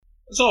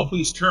Let's all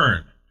please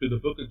turn to the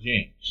book of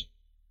James.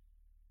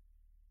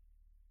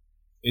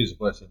 It is a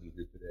blessing to be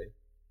here today.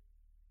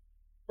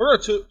 We're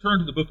going to turn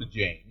to the book of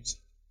James.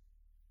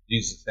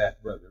 Jesus'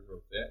 half-brother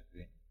wrote that,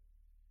 James.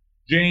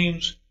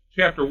 James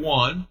chapter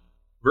 1,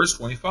 verse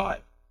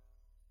 25.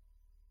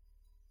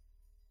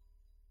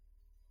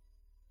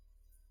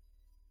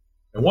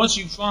 And once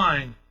you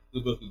find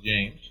the book of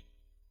James,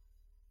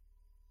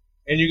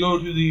 and you go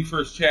to the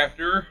first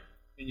chapter,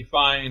 and you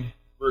find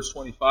verse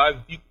 25,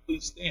 if you could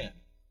please stand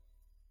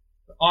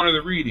to honor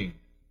the reading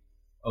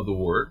of the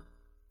Word.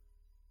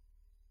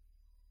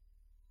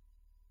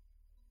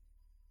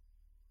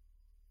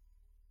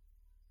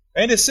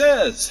 And it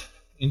says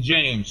in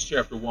James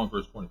chapter 1,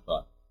 verse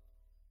 25,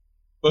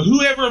 "But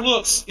whoever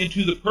looks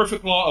into the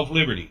perfect law of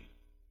liberty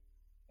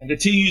and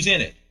continues in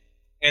it,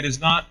 and is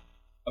not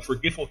a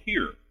forgetful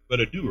hearer,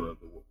 but a doer of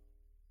the word,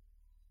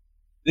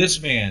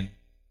 this man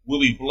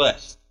will be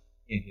blessed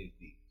in his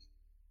deeds."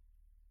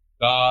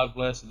 God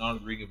bless and honor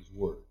the reading of his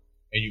word,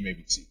 and you may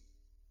be seated.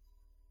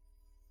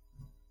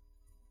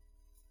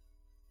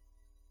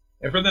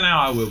 And for the now,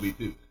 I will be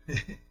too.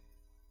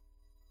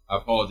 I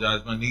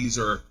apologize. My knees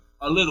are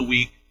a little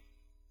weak.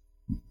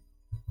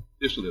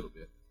 Just a little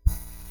bit.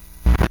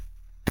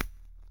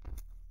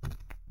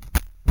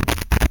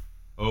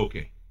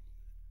 Okay.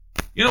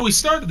 You know, we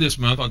started this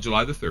month on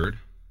July the 3rd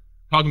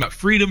talking about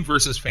freedom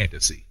versus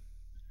fantasy.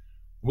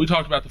 We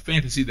talked about the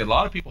fantasy that a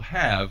lot of people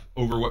have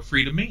over what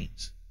freedom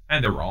means.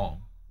 And they're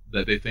wrong.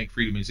 That they think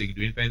freedom means they can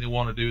do anything they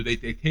want to do.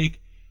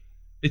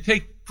 They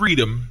take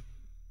freedom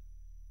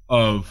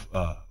of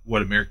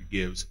what America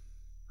gives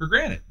for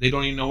granted. They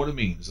don't even know what it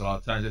means. A lot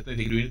of times they think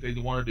they can do anything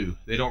they want to do.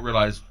 They don't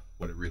realize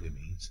what it really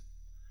means.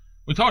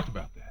 We talked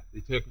about that.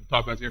 They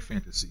talk about their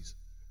fantasies.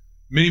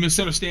 Many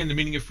misunderstand the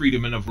meaning of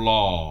freedom and of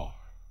law.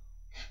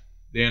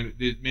 They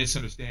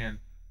misunderstand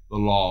the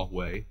law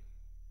way.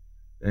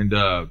 And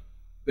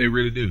they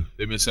really do.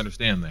 They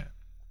misunderstand that.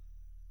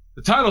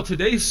 The title of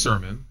today's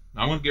sermon,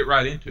 I'm going to get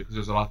right into it because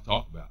there's a lot to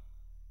talk about.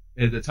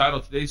 And the title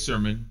of today's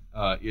sermon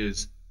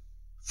is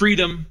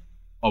Freedom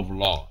of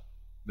Law.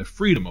 The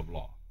freedom of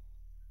law.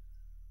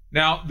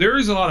 Now, there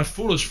is a lot of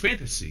foolish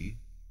fantasy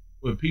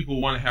when people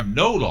want to have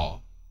no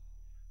law.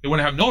 They want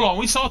to have no law. And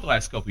we saw it the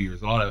last couple of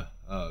years. A lot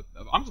of,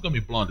 I'm just going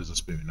to be blunt as a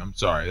spoon. I'm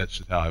sorry. That's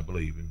just how I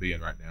believe in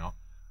being right now.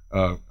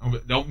 I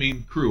don't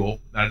mean cruel.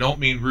 I don't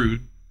mean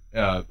rude.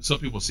 Some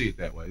people see it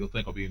that way. They'll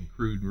think I'll be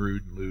crude and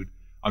rude and lewd.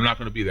 I'm not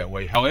going to be that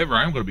way. However,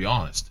 I'm going to be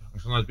honest.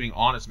 Sometimes being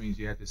honest means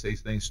you have to say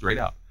things straight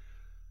out.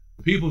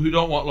 The people who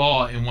don't want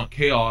law and want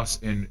chaos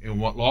and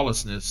want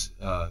lawlessness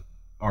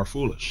are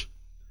foolish.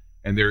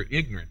 And they're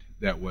ignorant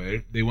that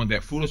way. They want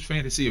that foolish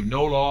fantasy of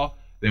no law.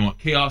 They want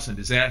chaos and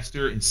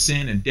disaster and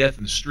sin and death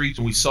in the streets.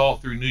 And we saw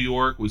it through New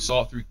York. We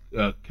saw it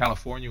through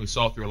California. We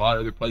saw it through a lot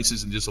of other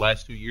places in just the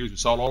last 2 years. We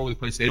saw it all over the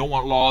place. They don't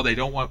want law. They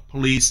don't want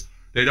police.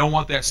 They don't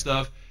want that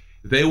stuff.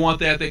 If they want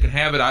that, they can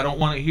have it. I don't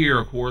want it here,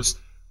 of course.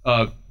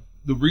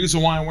 The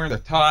reason why I'm wearing the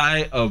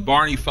tie of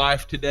Barney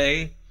Fife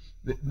today,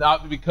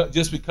 not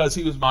because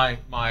he was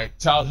my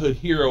childhood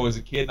hero as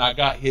a kid, and I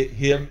got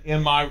him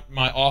in my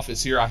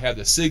office here. I have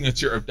the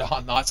signature of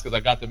Don Knotts because I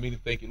got to meet him,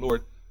 thank you,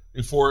 Lord,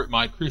 before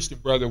my Christian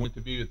brother went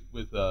to be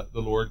with the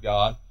Lord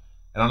God.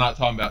 And I'm not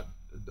talking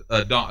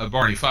about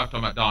Barney Fife, I'm talking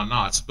about Don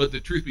Knotts. But the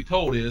truth be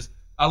told is,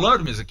 I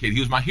loved him as a kid. He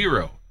was my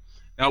hero.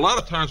 Now, a lot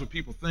of times when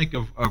people think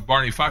of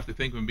Barney Fife, they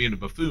think of him being a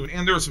buffoon,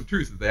 and there is some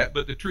truth to that.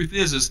 But the truth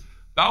is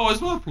I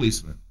always loved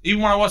policemen.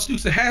 Even when I watched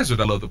Dukes of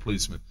Hazzard, I loved the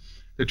policemen.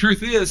 The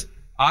truth is,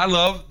 I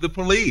love the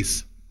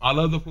police. I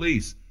love the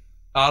police.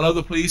 I love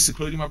the police,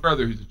 including my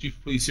brother, who's the chief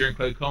of police here in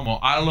Clay Como.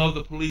 I love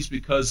the police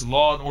because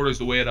law and order is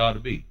the way it ought to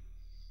be.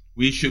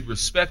 We should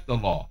respect the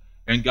law,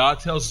 and God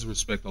tells us to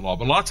respect the law.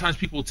 But a lot of times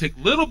people will take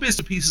little bits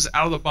and pieces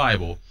out of the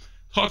Bible,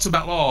 talks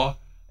about law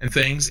and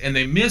things, and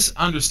they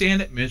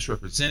misunderstand it,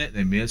 misrepresent it, and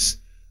they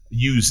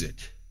misuse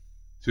it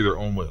to their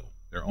own will,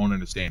 their own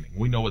understanding.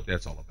 We know what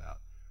that's all about.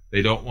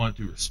 They don't want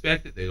to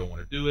respect it. They don't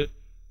want to do it.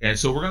 And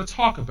so we're going to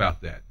talk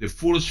about that. The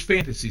foolish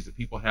fantasies that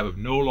people have of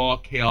no law,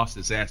 chaos,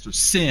 disaster,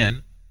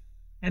 sin,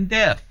 and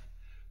death.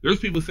 There's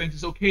people who think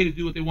it's okay to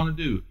do what they want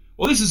to do.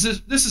 Well, this is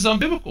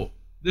unbiblical.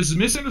 This is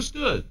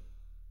misunderstood.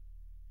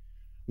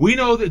 We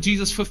know that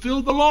Jesus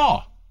fulfilled the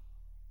law.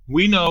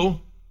 We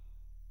know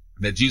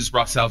that Jesus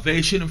brought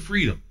salvation and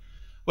freedom.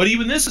 But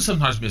even this is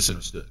sometimes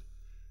misunderstood.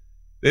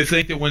 They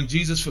think that when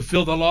Jesus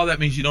fulfilled the law, that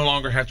means you no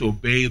longer have to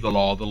obey the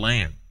law of the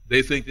land.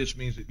 They think this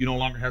means that you no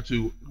longer have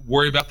to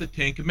worry about the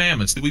Ten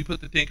Commandments. Did we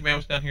put the Ten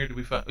Commandments down here? Did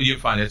we find? You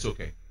didn't find it. It's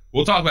okay.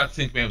 We'll talk about the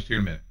Ten Commandments here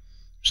in a minute.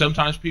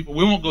 Sometimes people,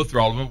 we won't go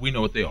through all of them. We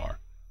know what they are.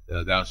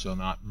 Thou shalt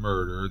not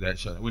murder.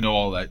 We know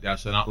all that. Thou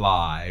shalt not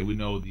lie. We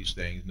know these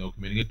things. No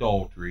committing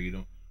adultery.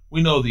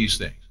 We know these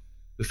things.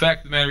 The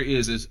fact of the matter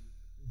is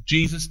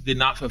Jesus did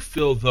not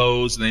fulfill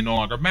those, and they no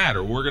longer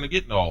matter. We're going to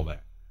get into all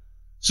that.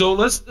 So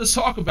let's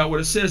talk about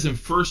what it says in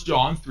 1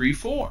 John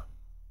 3:4.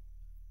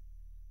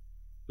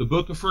 The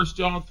book of 1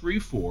 John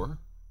 3:4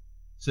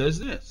 says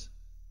this: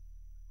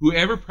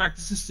 "Whoever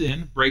practices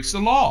sin breaks the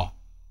law,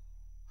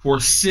 for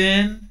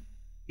sin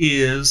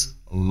is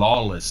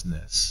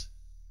lawlessness."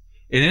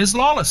 and it is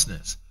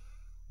lawlessness.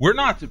 We're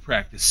not to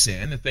practice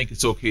sin and think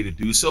it's okay to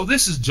do so.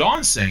 This is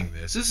John saying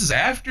this. This is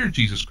after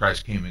Jesus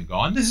Christ came and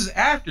gone. This is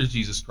after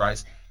Jesus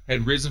Christ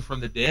had risen from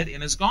the dead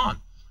and is gone.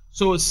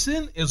 So if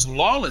sin is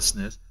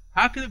lawlessness,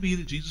 how can it be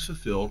that Jesus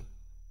fulfilled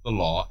the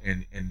law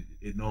and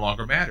it no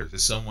longer matters,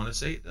 as some want to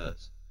say it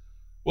does?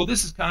 Well,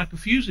 this is kind of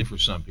confusing for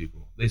some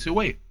people. They say,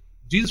 wait,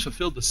 Jesus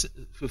fulfilled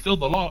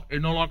the law,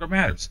 it no longer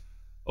matters.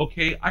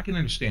 Okay, I can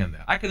understand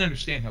that. I can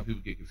understand how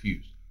people get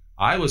confused.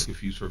 I was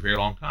confused for a very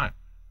long time.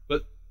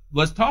 But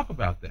let's talk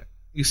about that.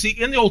 You see,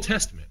 in the Old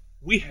Testament,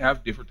 we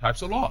have different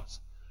types of laws.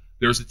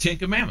 There's the Ten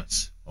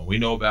Commandments. Well, we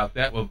know about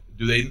that. Well,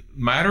 do they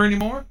matter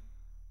anymore?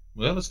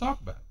 Well, let's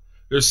talk about it.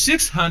 There's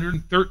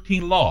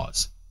 613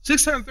 laws.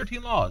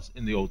 613 laws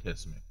in the Old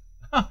Testament.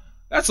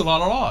 That's a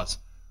lot of laws.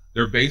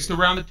 They're based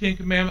around the Ten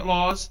Commandment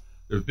laws.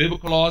 There's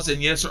biblical laws,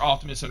 and yes, they're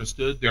often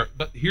misunderstood.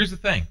 But here's the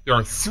thing. There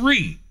are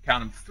three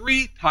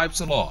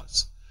types of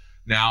laws.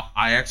 Now,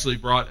 I actually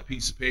brought a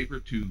piece of paper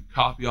to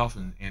copy off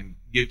and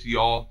give to you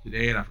all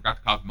today, and I forgot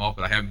to copy them off,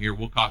 but I have them here.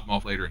 We'll copy them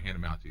off later and hand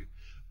them out to you.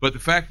 But the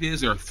fact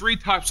is, there are three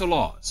types of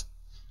laws.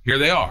 Here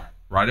they are.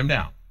 Write them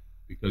down,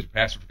 because the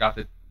pastor forgot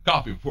to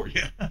copy them for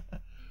you.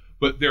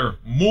 But they're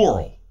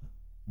moral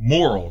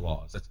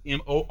laws. That's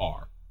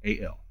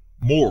M-O-R-A-L.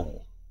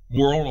 Moral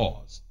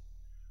laws.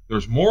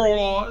 There's moral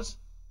laws.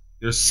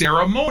 There's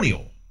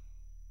ceremonial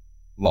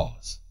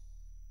laws.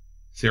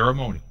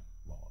 Ceremonial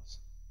laws.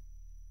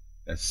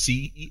 That's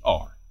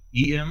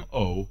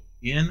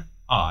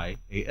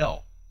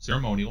C-E-R-E-M-O-N-I-A-L.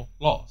 Ceremonial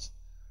laws.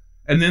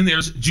 And then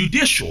there's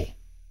judicial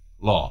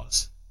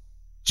laws.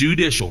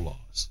 Judicial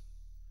laws.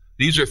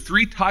 These are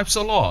three types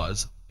of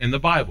laws in the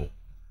Bible.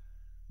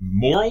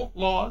 Moral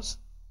laws,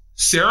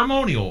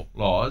 ceremonial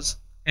laws,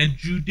 and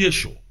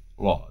judicial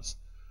laws.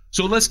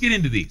 So let's get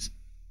into these.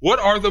 What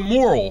are the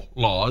moral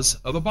laws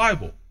of the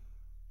Bible?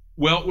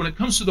 Well, when it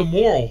comes to the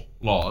moral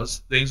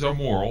laws, things are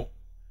moral.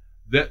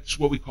 That's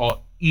what we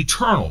call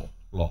eternal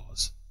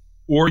laws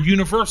or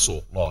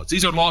universal laws.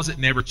 These are laws that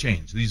never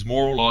change. These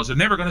moral laws are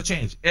never going to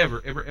change,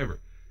 ever, ever, ever.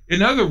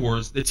 In other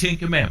words, the Ten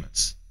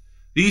Commandments.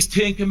 These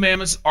Ten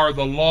Commandments are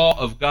the law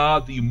of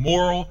God, the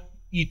moral,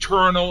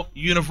 eternal,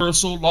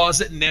 universal laws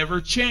that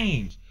never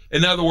change.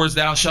 In other words,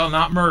 thou shalt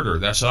not murder,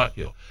 thou shalt not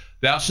kill,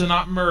 thou shalt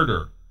not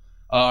murder,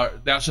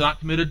 thou shalt not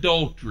commit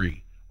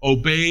adultery,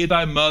 obey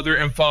thy mother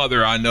and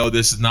father. I know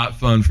this is not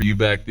fun for you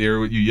back there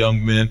with you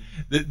young men.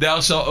 Thou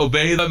shalt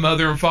obey thy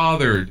mother and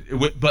father.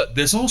 But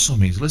this also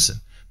means, listen,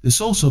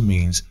 this also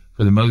means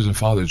for the mothers and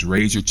fathers,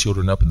 raise your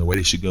children up in the way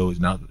they should go,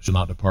 shall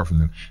not depart from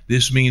them.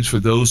 This means for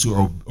those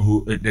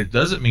it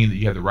doesn't mean that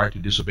you have the right to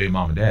disobey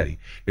mom and daddy.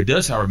 It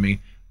does, however, mean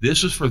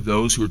this is for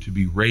those who are to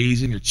be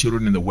raising their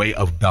children in the way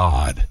of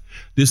God.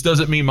 This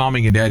doesn't mean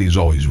mommy and daddy is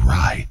always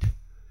right.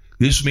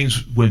 This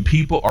means when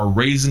people are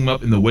raising them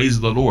up in the ways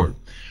of the Lord.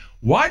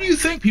 Why do you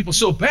think people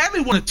so badly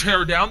want to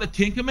tear down the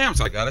Ten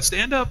Commandments? I got to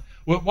stand up.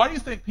 Well, why do you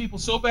think people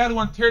so badly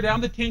want to tear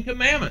down the Ten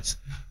Commandments?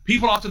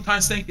 People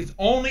oftentimes think it's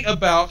only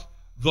about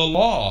the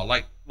law,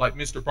 like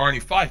Mr. Barney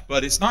Fife,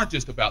 but it's not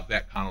just about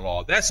that kind of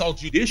law. That's all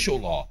judicial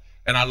law.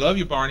 And I love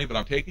you, Barney, but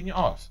I'm taking you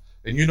off.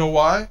 And you know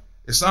why?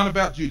 It's not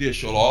about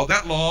judicial law.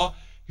 That law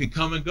can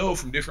come and go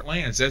from different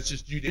lands. That's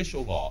just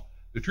judicial law.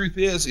 The truth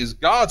is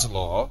God's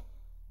law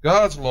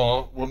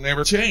will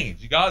never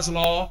change. God's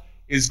law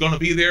is going to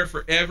be there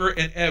forever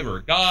and ever.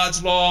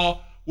 God's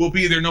law will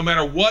be there no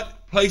matter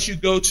what place you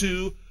go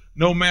to,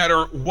 no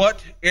matter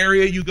what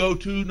area you go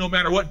to, no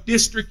matter what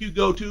district you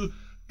go to.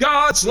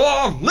 God's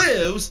law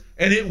lives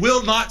and it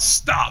will not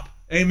stop.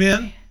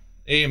 Amen?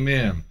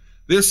 Amen.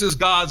 This is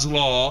God's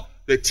law,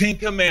 the Ten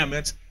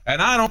Commandments, and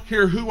I don't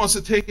care who wants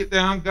to take it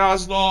down.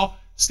 God's law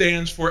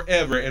stands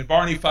forever. And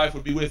Barney Fife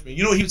would be with me.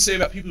 You know what he would say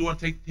about people who want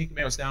to take the Ten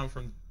Commandments down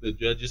from the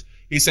judges?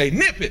 He'd say,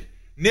 nip it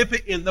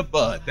in the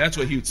bud. That's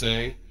what he would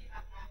say.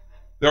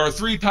 There are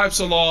three types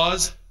of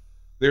laws.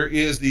 There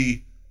is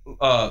the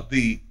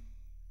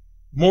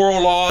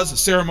moral laws, the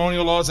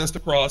ceremonial laws, that's the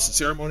cross, the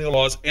ceremonial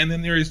laws, and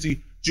then there is the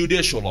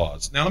judicial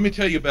laws. Now let me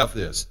tell you about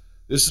this.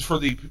 This is for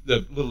the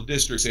little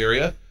districts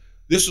area.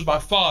 This was my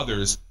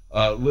father's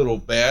little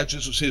badge.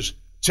 This was his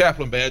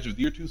chaplain badge of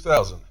the year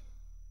 2000.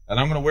 And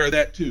I'm going to wear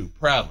that too,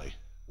 proudly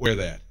wear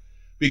that.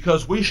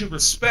 Because we should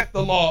respect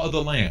the law of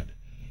the land.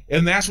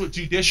 And that's what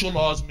judicial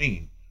laws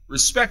mean.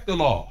 Respect the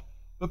law.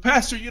 But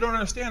Pastor, you don't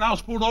understand. I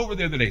was pulled over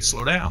the other day.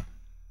 Slow down.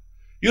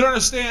 You don't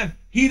understand.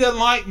 He doesn't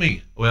like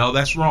me. Well,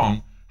 that's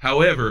wrong.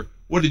 However,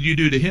 what did you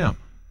do to him?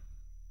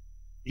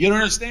 You don't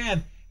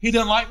understand. He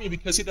doesn't like me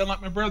because he doesn't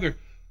like my brother.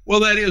 Well,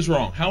 that is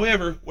wrong.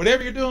 However,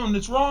 whatever you're doing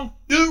that's wrong,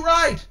 do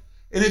right.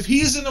 And if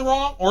he's in the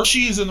wrong or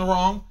she's in the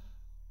wrong,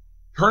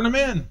 turn them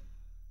in.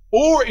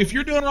 Or if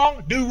you're doing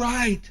wrong, do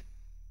right.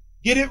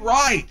 Get it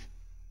right.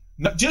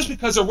 Not just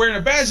because they're wearing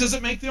a badge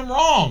doesn't make them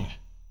wrong.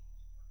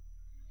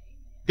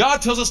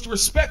 God tells us to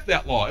respect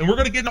that law. And we're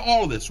going to get into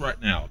all of this right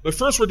now. But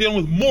first we're dealing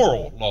with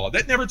moral law.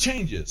 That never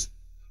changes.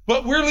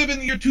 But we're living in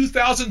the year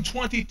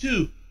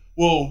 2022.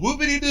 Well,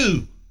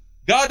 whoopity-doo.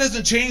 God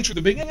doesn't change from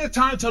the beginning of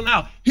time until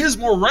now. His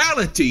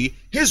morality,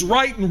 his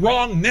right and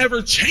wrong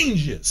never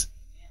changes.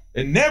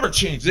 It never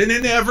changes, and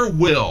it never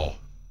will.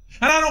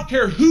 And I don't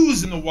care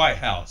who's in the White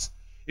House.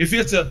 If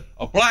it's a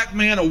black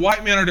man, a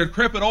white man, or a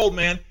decrepit old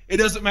man, it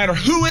doesn't matter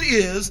who it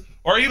is,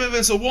 or even if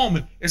it's a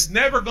woman, it's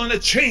never going to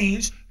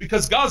change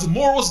because God's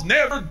morals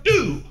never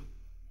do.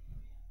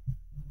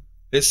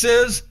 It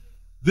says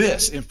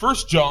this in 1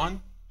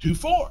 John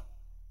 2:4.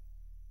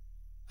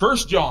 1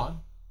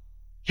 John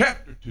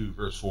chapter 2,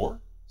 verse 4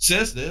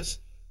 says this.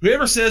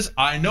 Whoever says,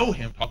 I know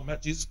him, talking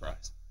about Jesus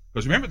Christ.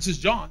 Because remember, this is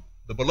John,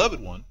 the beloved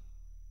one.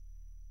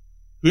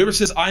 Whoever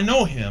says, I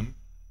know him,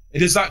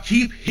 and does not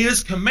keep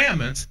his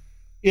commandments,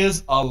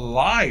 is a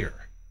liar.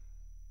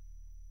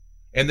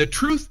 And the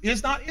truth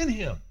is not in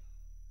him.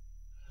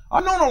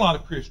 I've known a lot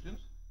of Christians,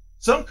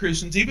 some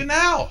Christians even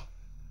now,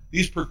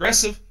 these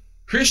progressive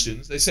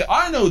Christians, they say,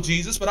 I know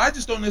Jesus, but I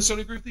just don't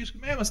necessarily agree with these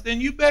commandments. Then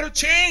you better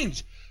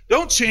change.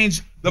 Don't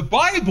change the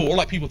Bible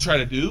like people try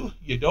to do,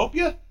 you dope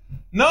you.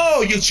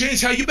 No, you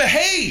change how you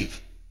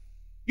behave.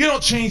 You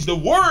don't change the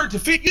word to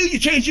fit you, you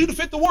change you to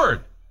fit the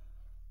word.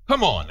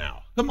 Come on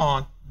now, come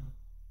on.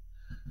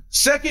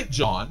 2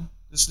 John,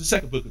 this is the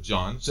second book of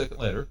John, second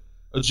letter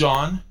of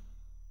John.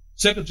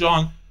 2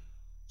 John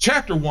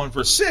chapter 1,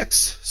 verse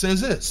 6 says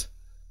this,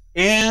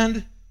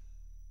 and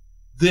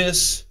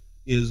this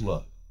is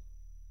love,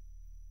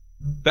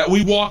 that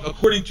we walk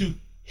according to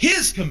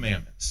his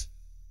commandments.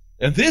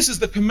 And this is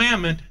the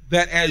commandment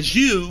that as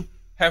you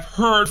have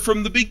heard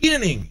from the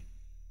beginning,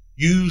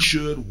 you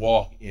should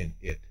walk in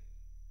it.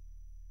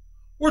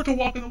 We're to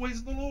walk in the ways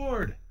of the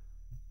Lord.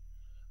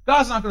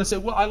 God's not going to say,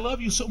 well, I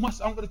love you so much,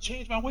 I'm going to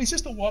change my ways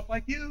just to walk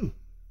like you.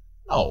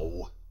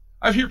 No.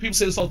 I hear people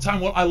say this all the time,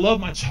 well, I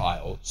love my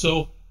child,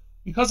 so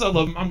because I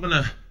love them, I'm going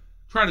to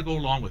try to go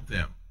along with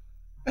them.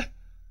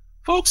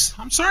 Folks,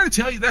 I'm sorry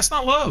to tell you, that's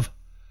not love.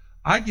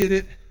 I get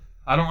it.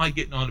 I don't like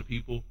getting on to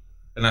people,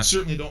 and I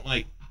certainly don't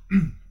like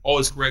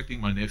always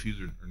correcting my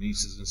nephews or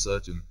nieces and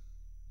such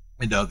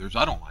and others.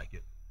 I don't like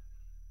it.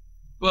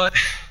 But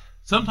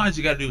sometimes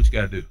you got to do what you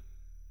got to do.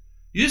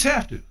 You just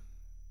have to.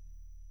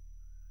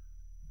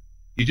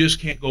 You just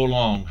can't go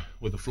along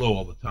with the flow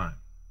all the time.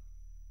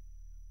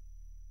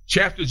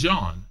 Chapter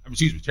John.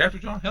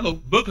 Hello,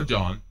 book of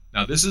John.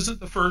 Now, this isn't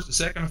the first, the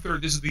second, or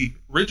third. This is the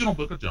original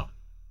book of John.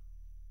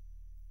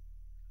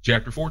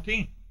 Chapter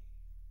 14.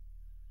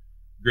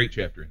 Great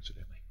chapter,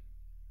 incidentally.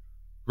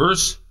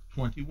 Verse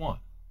 21.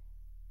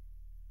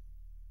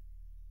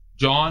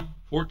 John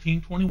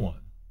 14:21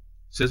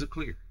 says it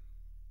clear.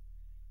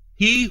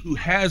 He who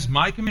has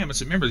my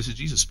commandments, remember this is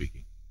Jesus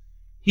speaking.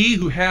 He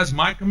who has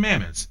my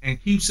commandments and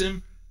keeps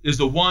them is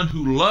the one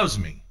who loves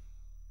me.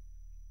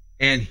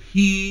 And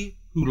he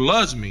who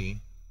loves me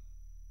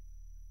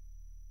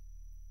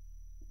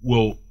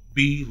will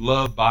be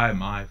loved by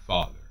my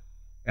Father.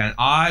 And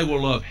I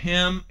will love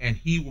him, and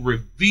he will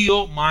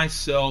reveal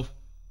myself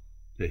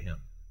to him.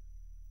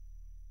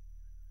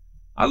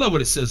 I love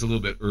what it says a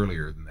little bit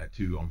earlier than that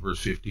too on verse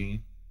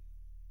 15.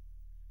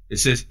 It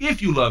says,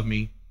 if you love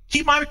me,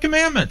 keep my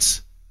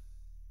commandments.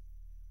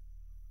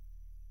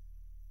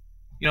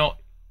 You know,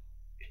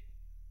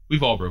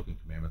 we've all broken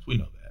commandments. We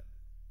know that.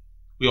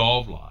 We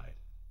all have lied.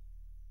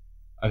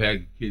 I've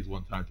had kids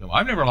one time tell me,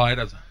 I've never lied.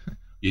 I was like,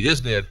 you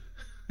just did.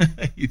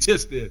 You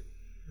just did.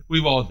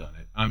 We've all done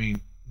it. I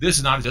mean, this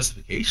is not a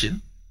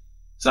justification.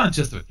 It's not a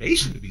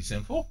justification to be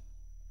sinful.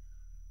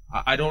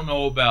 I don't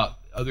know about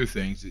other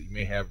things that you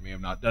may have or may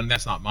have not done.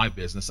 That's not my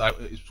business.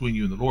 It's between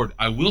you and the Lord.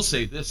 I will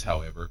say this,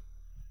 however.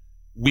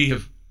 We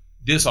have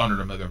dishonored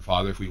our mother and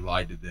father if we've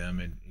lied to them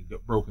and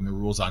broken the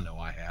rules. I know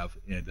I have.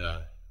 And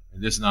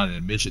this is not an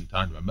admission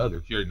time to my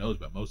mother. She already knows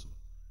about most of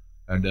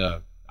them.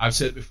 And I've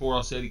said it before.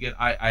 I'll say it again.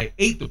 I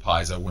ate the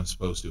pies I wasn't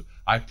supposed to.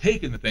 I've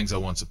taken the things I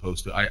wasn't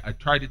supposed to. I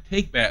tried to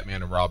take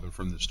Batman and Robin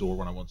from the store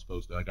when I wasn't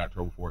supposed to. I got in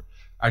trouble for it.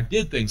 I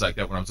did things like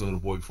that when I was a little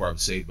boy before I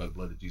was saved by the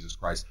blood of Jesus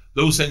Christ.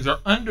 Those things are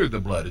under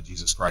the blood of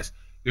Jesus Christ.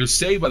 They're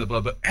saved by the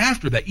blood. But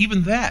after that,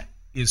 even that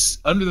is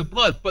under the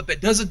blood. But that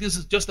doesn't give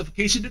us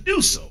justification to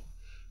do so.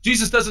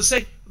 Jesus doesn't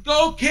say,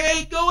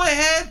 okay, go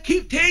ahead,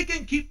 keep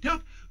taking,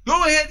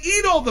 go ahead,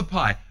 eat all the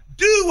pie.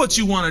 Do what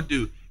you want to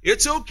do.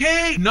 It's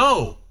okay.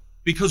 No.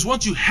 Because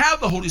once you have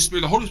the Holy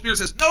Spirit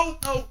says,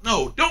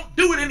 no, don't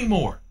do it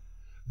anymore.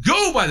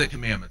 Go by the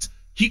commandments.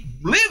 Keep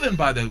living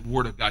by the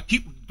Word of God.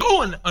 Keep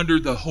going under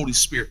the Holy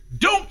Spirit.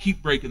 Don't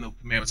keep breaking the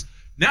commandments.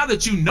 Now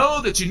that you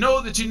know,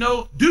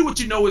 do what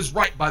you know is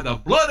right by the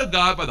blood of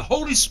God, by the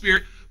Holy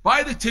Spirit,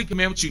 by the Ten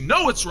Commandments. You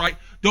know it's right.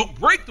 Don't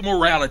break the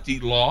morality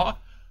law.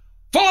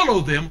 Follow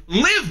them.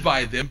 Live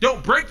by them.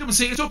 Don't break them and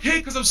say, it's okay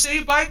because I'm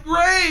saved by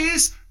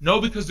grace. No,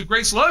 because the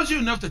grace loves you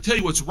enough to tell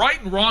you what's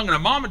right and wrong, and a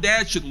mom and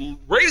dad should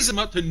raise them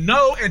up to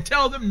know and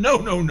tell them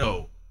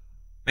no.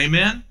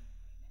 Amen?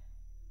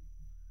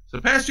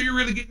 So, Pastor, you're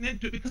really getting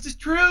into it because it's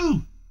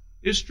true.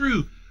 It's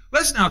true.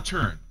 Let's now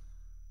turn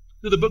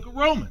to the book of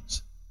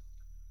Romans,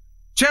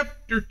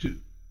 chapter 2. And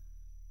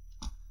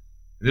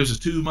this is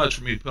too much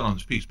for me to put on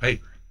this piece of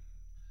paper.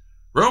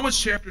 Romans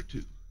chapter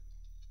 2,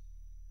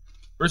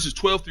 verses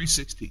 12 through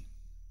 16.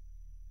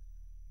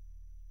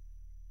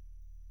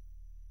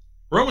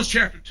 Romans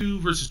chapter 2,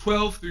 verses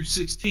 12 through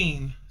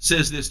 16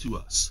 says this to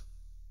us.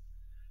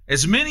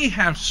 As many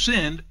have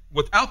sinned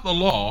without the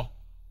law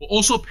will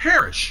also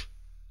perish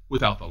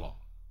without the law.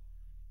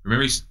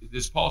 Remember, this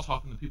is Paul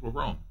talking to the people of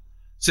Rome.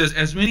 It says,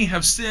 as many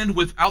have sinned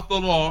without the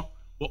law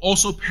will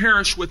also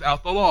perish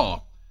without the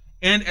law.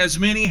 And as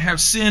many have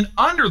sinned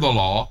under the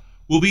law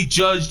will be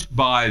judged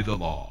by the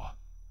law.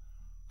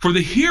 For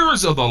the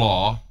hearers of the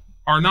law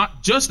are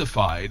not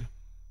justified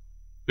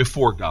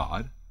before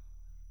God,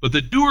 but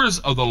the doers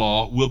of the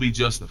law will be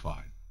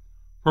justified.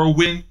 For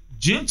when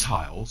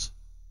Gentiles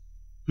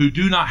who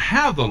do not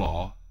have the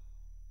law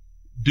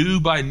do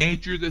by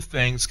nature the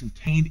things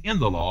contained in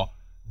the law,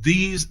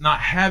 these not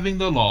having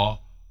the law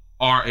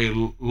are a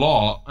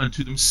law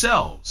unto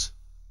themselves,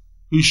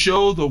 who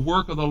show the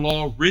work of the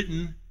law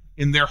written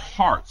in their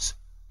hearts,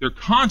 their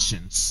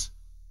conscience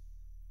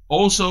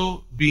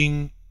also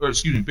bearing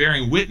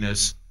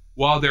witness,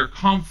 while their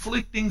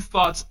conflicting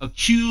thoughts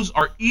accuse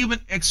or even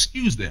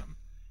excuse them.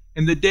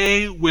 In the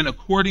day when,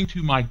 according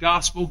to my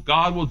gospel,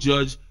 God will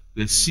judge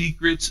the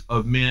secrets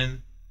of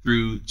men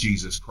through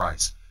Jesus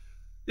Christ.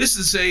 This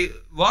is to say,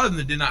 a lot of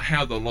them did not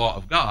have the law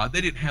of God. They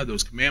didn't have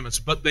those commandments,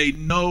 but they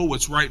know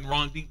what's right and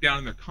wrong deep down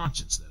in their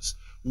consciousness.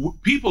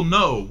 People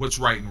know what's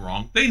right and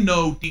wrong. They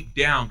know deep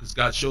down because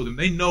God showed them.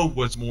 They know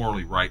what's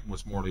morally right and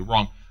what's morally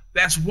wrong.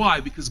 That's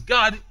why, because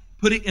God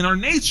put it in our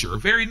nature, our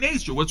very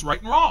nature, what's right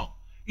and wrong,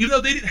 even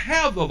though they didn't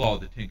have the law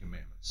of the Ten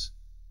Commandments.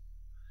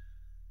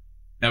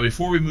 Now,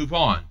 before we move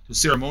on to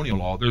ceremonial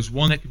law, there's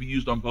one that can be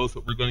used on both,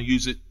 but we're going to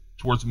use it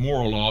towards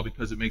moral law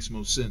because it makes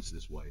most sense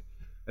this way.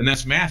 And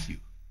that's Matthew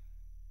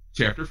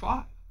chapter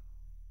 5.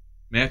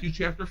 Matthew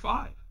chapter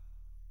 5,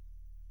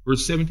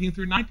 verse 17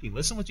 through 19.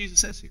 Listen what Jesus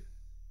says here.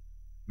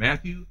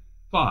 Matthew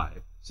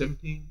 5,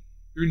 17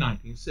 through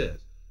 19 says,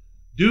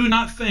 do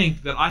not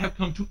think that I have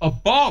come to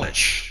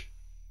abolish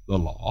the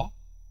law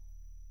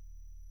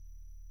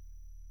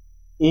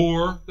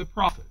or the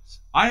prophets.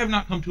 I have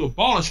not come to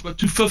abolish, but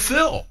to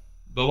fulfill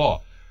the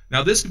law.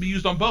 Now, this can be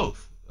used on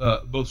both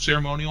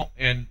ceremonial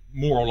and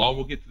moral law.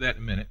 We'll get to that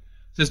in a minute.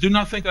 It says, do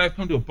not think that I have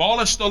come to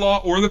abolish the law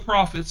or the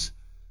prophets,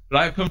 but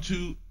I have come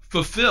to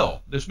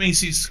fulfill. This means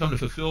he's come to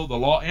fulfill the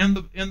law and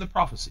the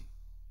prophecy.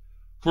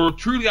 For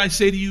truly I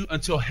say to you,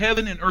 until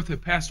heaven and earth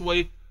have passed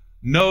away,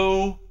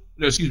 not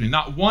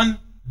one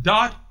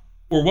dot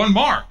or one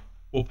mark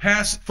will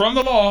pass from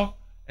the law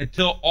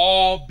until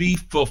all be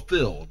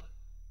fulfilled.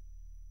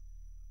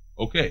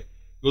 Okay.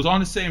 Goes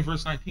on to say in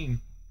verse 19,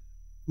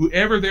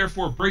 whoever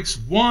therefore breaks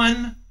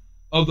one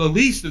of the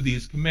least of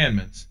these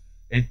commandments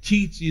and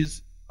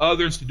teaches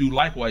others to do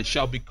likewise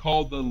shall be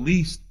called the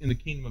least in the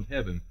kingdom of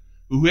heaven.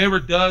 Whoever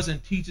does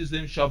and teaches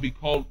them shall be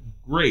called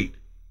great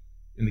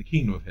in the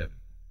kingdom of heaven.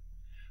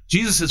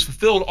 Jesus has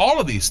fulfilled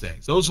all of these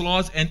things, those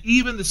laws, and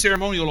even the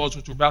ceremonial laws,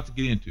 which we're about to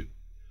get into.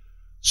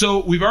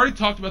 So we've already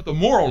talked about the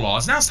moral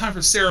laws. Now it's time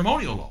for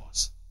ceremonial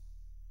laws.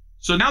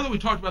 So now that we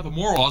talked about the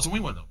moral laws, and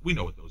we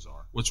know what those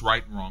are, what's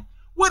right and wrong.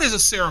 What is a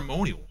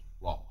ceremonial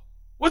law?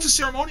 What's a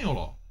ceremonial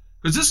law?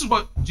 Because this is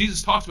what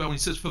Jesus talks about when he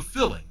says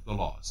fulfilling the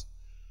laws.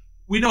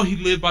 We know he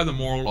lived by the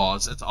moral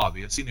laws. That's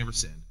obvious. He never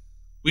sinned.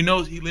 We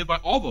know he lived by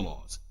all the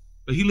laws.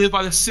 But he lived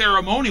by the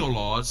ceremonial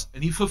laws,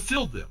 and he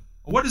fulfilled them.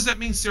 What does that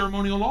mean,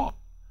 ceremonial law?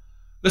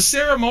 The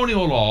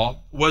ceremonial law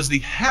was the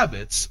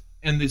habits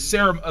and the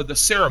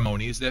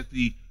ceremonies that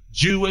the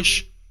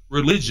Jewish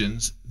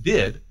religions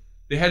did.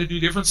 They had to do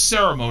different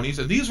ceremonies,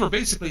 and these were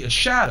basically a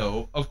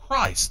shadow of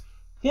Christ,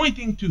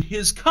 pointing to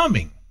his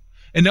coming.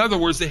 In other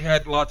words, they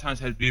had a lot of times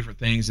had to do different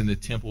things in the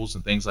temples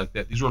and things like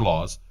that. These were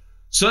laws,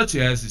 such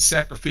as the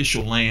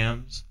sacrificial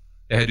lambs.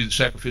 They had to do the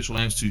sacrificial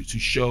lambs to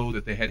show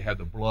that they had to have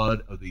the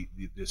blood of the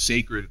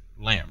sacred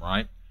lamb,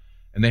 right?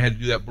 And they had to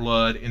do that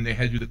blood, and they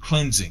had to do the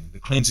cleansing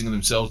of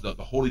themselves, the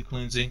holy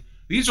cleansing.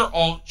 These are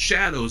all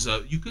shadows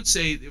of, you could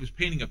say it was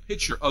painting a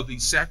picture of the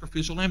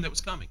sacrificial lamb that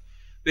was coming.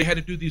 They had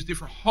to do these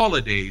different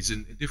holidays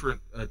and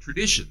different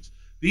traditions.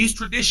 These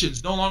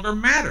traditions no longer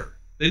matter.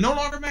 They no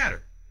longer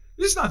matter.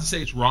 This is not to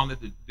say it's wrong that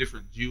the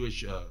different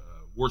Jewish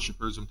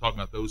worshipers, I'm talking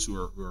about those who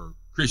are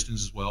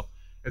Christians as well,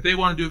 if they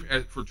want to do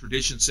it for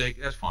tradition's sake,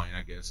 that's fine,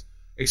 I guess.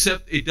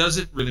 Except it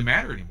doesn't really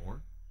matter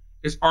anymore.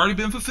 It's already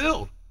been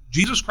fulfilled.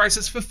 Jesus Christ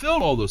has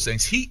fulfilled all those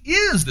things. He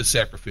is the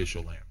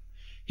sacrificial lamb.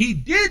 He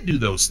did do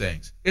those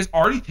things. It's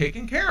already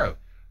taken care of.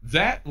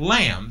 That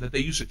lamb that they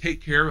used to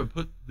take care of and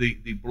put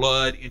the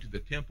blood into the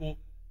temple,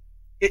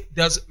 it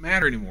doesn't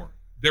matter anymore.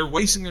 They're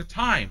wasting their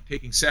time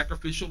taking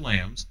sacrificial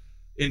lambs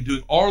and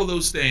doing all of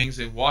those things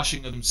and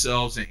washing of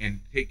themselves and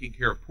taking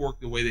care of pork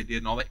the way they did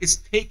and all that. It's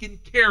taken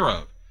care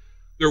of.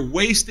 They're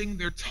wasting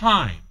their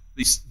time.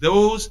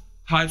 Those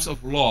types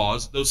of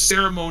laws, those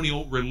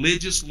ceremonial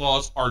religious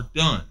laws are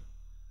done.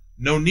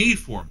 No need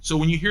for them. So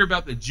when you hear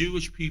about the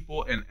Jewish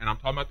people, and I'm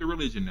talking about the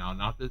religion now,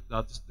 not the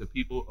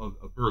people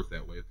of birth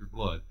that way, through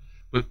blood,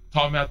 but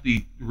talking about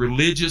the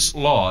religious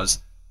laws,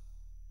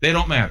 they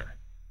don't matter.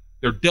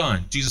 They're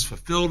done. Jesus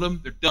fulfilled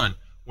them. They're done.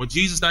 When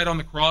Jesus died on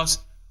the cross,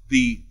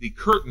 the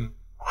curtain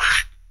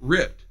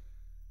ripped.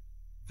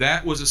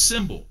 That was a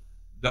symbol.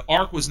 The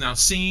ark was now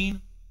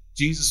seen.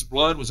 Jesus'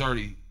 blood was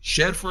already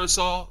shed for us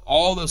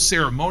all those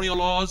ceremonial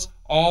laws,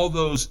 all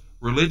those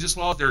religious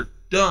laws, they're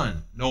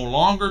done. No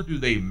longer do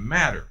they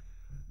matter.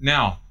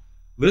 Now,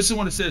 listen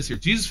what it says here.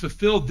 Jesus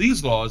fulfilled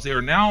these laws. They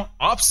are now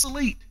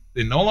obsolete.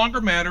 They no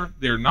longer matter.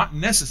 They're not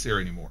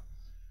necessary anymore.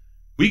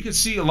 We could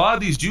see a lot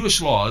of these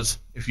Jewish laws,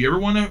 if you ever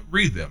want to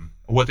read them,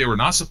 what they were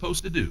not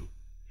supposed to do.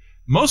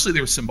 Mostly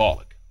they were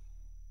symbolic.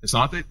 It's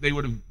not that they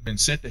would have been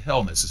sent to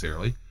hell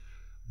necessarily,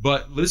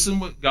 but listen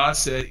what God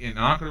said, and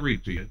I'm not going to read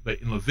it to you,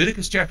 but in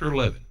Leviticus chapter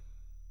 11,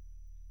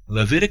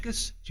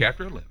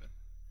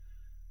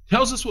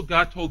 tells us what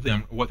God told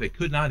them, what they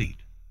could not eat,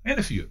 and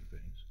a few other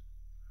things.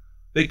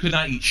 They could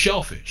not eat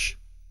shellfish.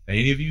 Now,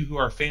 any of you who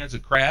are fans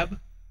of crab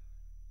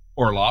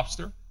or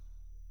lobster,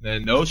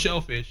 then no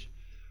shellfish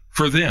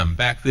for them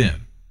back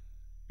then.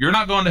 You're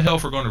not going to hell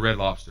for going to Red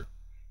Lobster.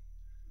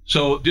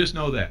 So just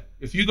know that.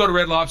 If you go to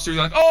Red Lobster,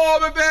 you're like, oh,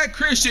 I'm a bad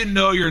Christian.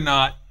 No, you're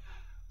not.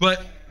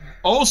 But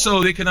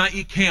also, they cannot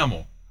eat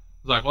camel.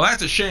 It's like, well,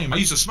 that's a shame. I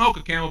used to smoke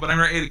a camel, but I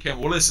never ate a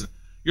camel. Well, listen,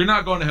 you're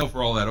not going to hell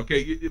for all that,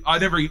 okay? I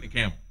never eaten a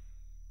camel.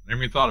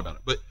 Never even thought about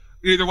it. But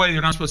either way,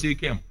 you're not supposed to eat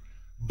camel.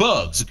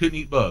 Bugs. I couldn't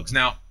eat bugs.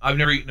 Now, I've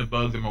never eaten a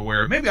bug that I'm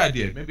aware of. Maybe I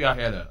did. Maybe I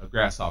had a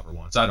grasshopper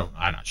once. I don't know.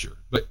 I'm not sure.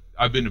 But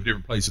I've been to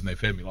different places, and they've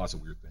fed me lots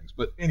of weird things.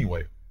 But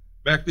anyway,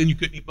 back then you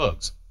couldn't eat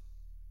bugs.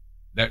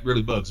 That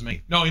really bugs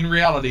me. No, in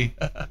reality,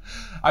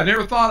 I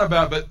never thought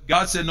about it, but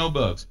God said no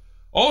bugs.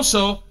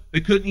 Also,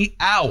 they couldn't eat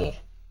owl.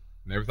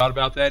 Never thought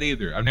about that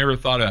either. I've never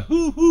thought of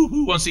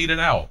who wants to eat an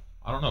owl.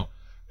 I don't know.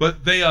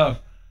 But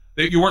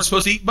you weren't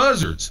supposed to eat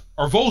buzzards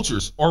or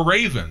vultures or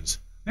ravens.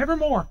 Never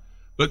more.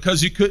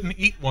 Because you couldn't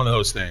eat one of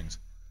those things.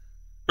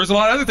 There's a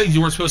lot of other things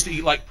you weren't supposed to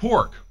eat, like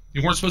pork.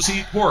 You weren't supposed to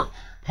eat pork.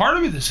 Part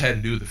of it this had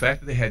to do with the fact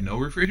that they had no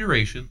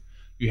refrigeration.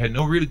 You had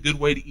no really good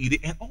way to eat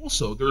it. And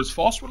also, there was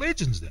false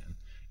religions then,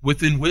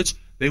 within which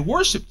they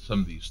worshiped some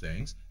of these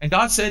things. And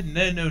God said,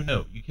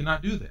 no, you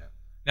cannot do that.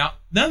 Now,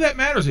 none of that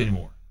matters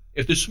anymore.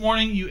 If this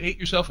morning you ate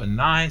yourself a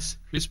nice,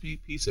 crispy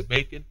piece of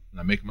bacon, and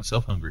I'm making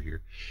myself hungry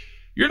here,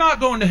 you're not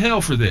going to hell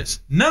for this.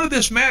 None of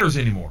this matters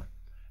anymore.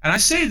 And I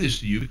say this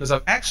to you because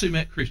I've actually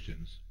met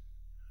Christians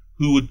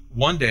who would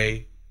one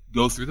day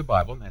go through the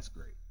Bible, and that's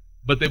great.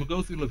 But they would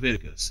go through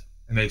Leviticus,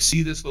 and they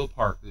see this little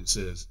part that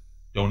says,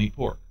 don't eat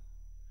pork.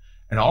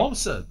 And all of a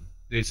sudden,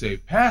 they say,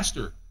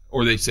 Pastor,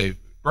 or they say,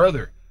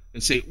 Brother, they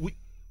say,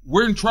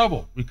 we're in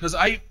trouble because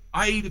I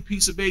ate a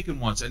piece of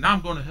bacon once, and now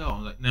I'm going to hell.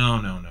 I'm like, no.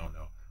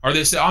 Or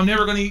they say, I'm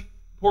never going to eat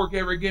pork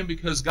ever again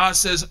because God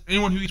says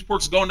anyone who eats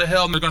pork is going to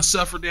hell, and they're going to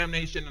suffer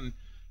damnation. And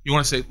you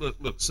want to say,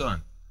 look,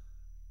 son,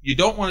 you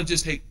don't want to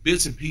just take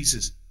bits and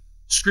pieces.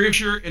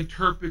 Scripture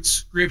interprets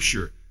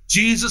Scripture.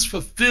 Jesus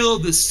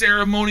fulfilled the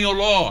ceremonial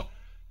law.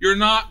 You're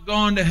not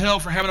going to hell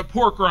for having a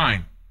pork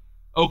rind,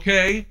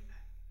 okay?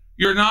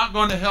 You're not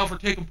going to hell for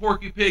taking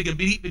Porky Pig and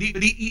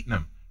eating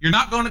them. You're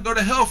not going to go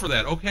to hell for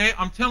that, okay?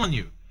 I'm telling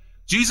you.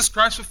 Jesus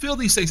Christ fulfilled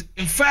these things.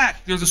 In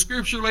fact, there's a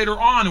scripture later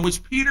on in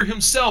which Peter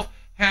himself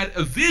had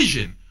a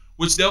vision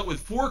which dealt with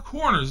four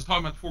corners,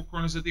 talking about the four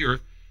corners of the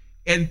earth,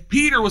 and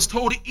Peter was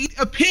told to eat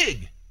a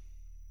pig.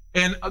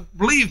 And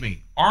believe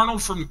me,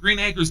 Arnold from the Green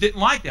Acres didn't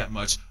like that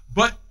much,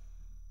 but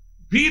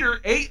Peter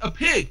ate a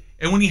pig.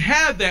 And when he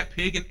had that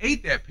pig and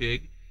ate that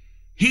pig,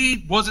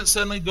 he wasn't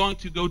suddenly going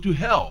to go to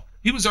hell.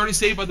 He was already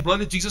saved by the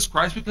blood of Jesus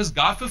Christ because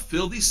God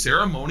fulfilled these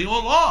ceremonial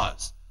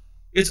laws.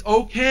 It's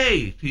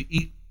okay to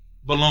eat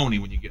bologna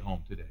when you get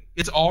home today.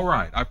 It's all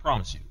right, I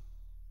promise you.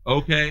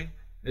 Okay?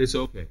 It's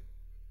okay.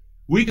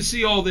 We can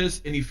see all this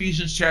in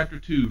Ephesians chapter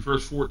 2,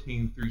 verse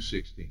 14 through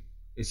 16.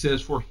 It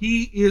says, for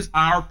he is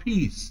our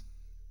peace.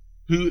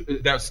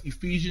 That's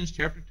Ephesians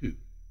chapter 2,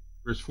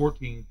 verse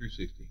 14 through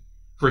 16.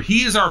 For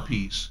he is our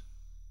peace,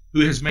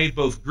 who has made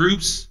both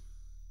groups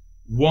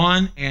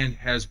one and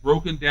has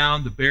broken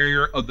down the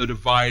barrier of the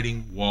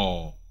dividing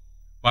wall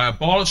by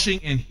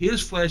abolishing in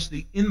his flesh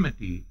the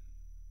enmity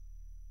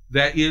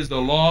that is the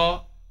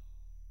law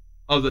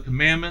of the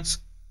commandments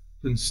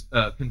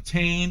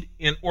contained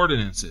in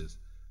ordinances,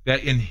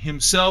 that in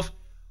himself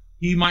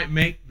he might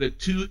make the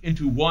two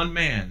into one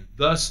man,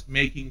 thus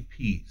making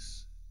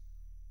peace,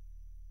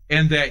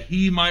 and that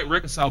he might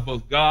reconcile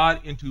both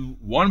God into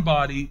one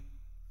body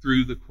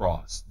through the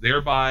cross,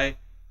 thereby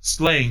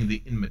slaying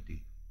the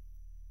enmity.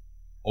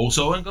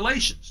 Also in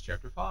Galatians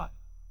chapter 5.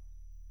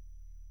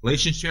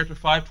 Galatians chapter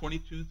 5,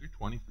 22 through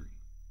 23.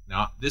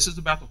 Now, this is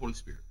about the Holy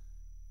Spirit.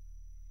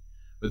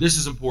 But this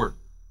is important.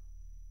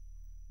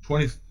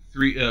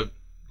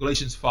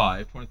 Galatians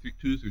 5,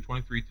 22 through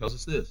 23 tells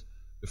us this.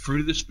 The fruit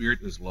of the Spirit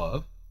is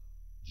love,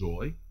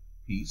 joy,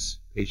 peace,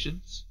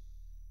 patience,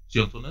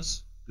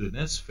 gentleness,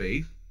 goodness,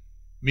 faith,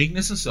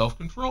 meekness, and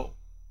self-control.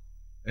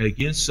 And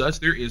against such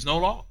there is no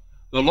law.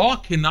 The law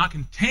cannot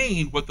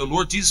contain what the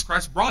Lord Jesus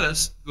Christ brought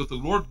us, what the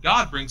Lord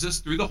God brings us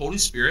through the Holy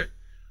Spirit.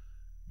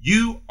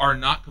 You are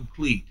not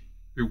complete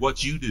through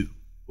what you do,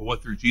 but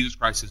what through Jesus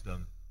Christ has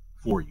done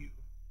for you.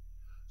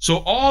 So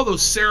all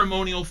those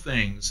ceremonial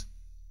things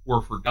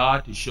were for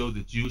God to show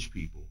the Jewish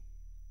people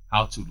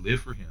how to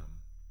live for him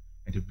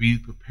and to be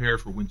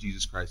prepared for when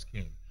Jesus Christ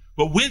came.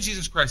 But when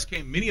Jesus Christ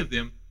came, many of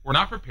them were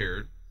not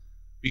prepared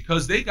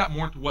because they got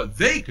more into what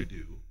they could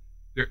do.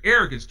 Their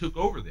arrogance took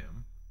over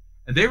them,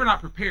 and they were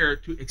not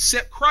prepared to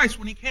accept Christ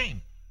when he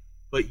came.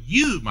 But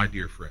you, my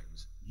dear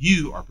friends,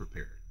 you are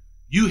prepared.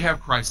 You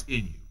have Christ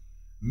in you.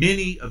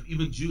 Many of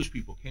even Jewish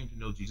people came to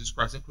know Jesus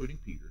Christ, including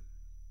Peter,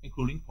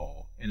 including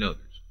Paul, and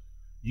others.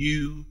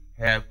 You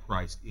have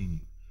Christ in you.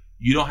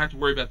 You don't have to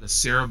worry about the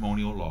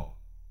ceremonial law.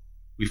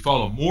 We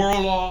follow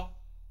moral law,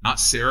 not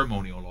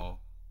ceremonial law.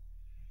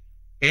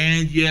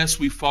 And yes,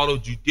 we follow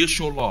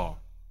judicial law.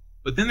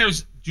 But then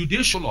there's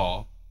judicial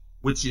law,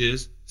 which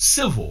is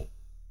civil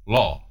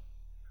law.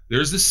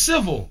 There's the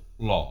civil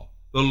law,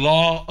 the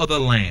law of the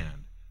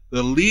land,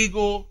 the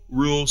legal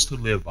rules to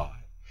live by.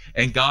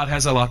 And God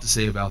has a lot to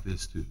say about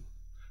this too.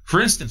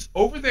 For instance,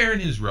 over there in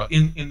Israel,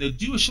 in the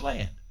Jewish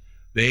land,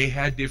 they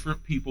had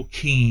different people,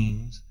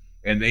 kings,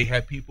 and they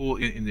had people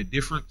in the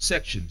different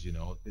sections,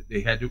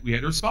 that we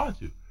had to respond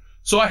to.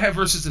 So I have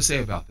verses to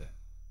say about that.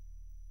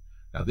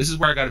 Now, this is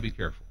where I got to be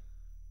careful.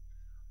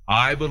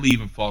 I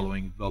believe in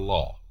following the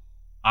law.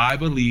 I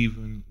believe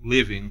in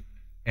living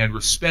and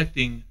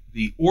respecting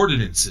the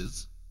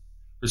ordinances,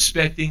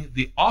 respecting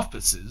the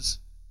offices.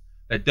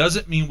 That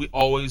doesn't mean we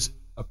always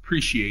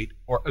appreciate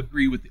or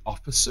agree with the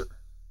officer.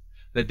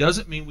 That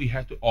doesn't mean we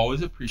have to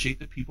always appreciate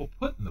the people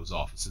put in those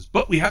offices,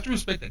 but we have to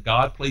respect that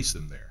God placed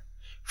them there.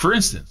 For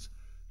instance,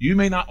 you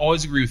may not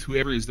always agree with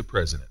whoever is the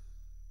president,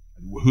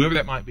 whoever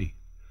that might be.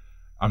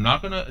 I'm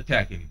not going to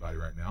attack anybody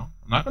right now.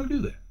 I'm not going to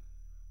do that.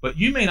 But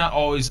you may not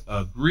always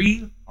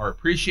agree or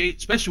appreciate,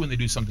 especially when they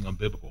do something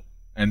unbiblical.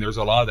 And there's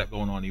a lot of that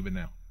going on even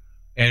now.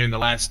 And in the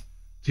last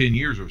 10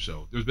 years or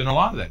so, there's been a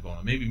lot of that going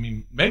on,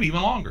 maybe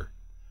even longer.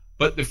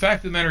 But the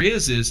fact of the matter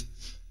is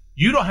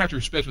you don't have to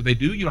respect what they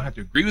do. You don't have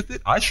to agree with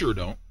it. I sure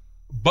don't.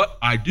 But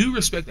I do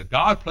respect that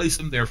God placed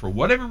them there for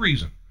whatever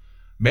reason.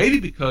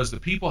 Maybe because the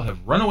people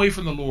have run away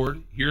from the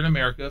Lord here in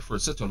America for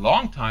such a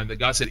long time that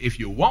God said, if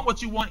you want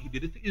what you want, he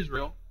did it to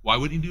Israel. Why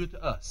wouldn't he do it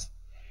to us?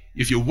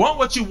 If you want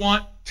what you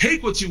want,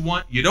 take what you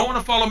want. You don't want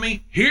to follow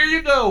me? Here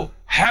you go.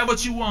 Have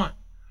what you want.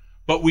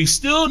 But we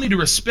still need to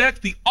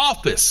respect the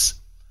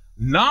office,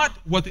 not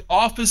what the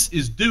office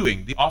is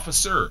doing, the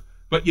officer.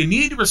 But you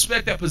need to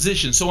respect that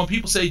position. So when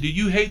people say, do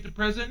you hate the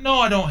president? No,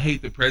 I don't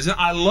hate the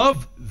president. I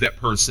love that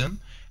person,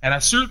 and I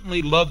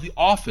certainly love the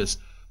office.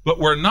 But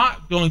we're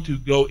not going to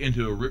go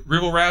into a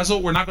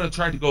riggle-razzle. We're not going to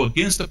try to go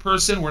against the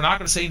person. We're not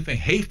going to say anything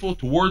hateful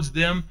towards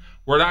them.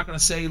 We're not going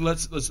to say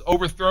let's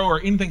overthrow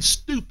or anything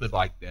stupid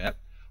like that.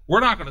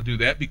 We're not going to do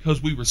that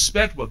because we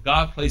respect what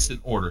God placed in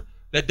order.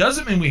 That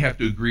doesn't mean we have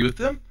to agree with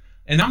them.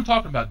 And I'm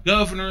talking about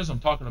governors. I'm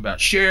talking about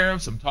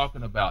sheriffs. I'm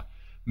talking about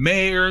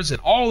mayors and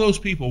all those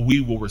people.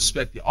 We will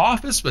respect the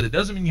office, but it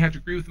doesn't mean you have to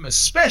agree with them,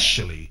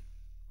 especially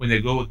when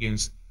they go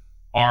against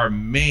our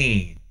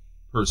main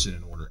person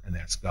in order, and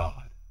that's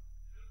God.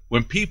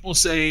 When people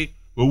say,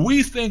 well,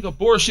 we think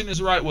abortion is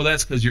right, well,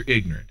 that's because you're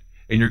ignorant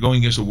and you're going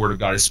against the word of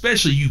God,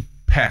 especially you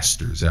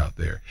pastors out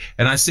there.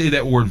 And I say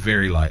that word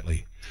very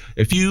lightly.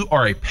 If you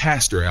are a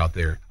pastor out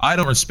there, I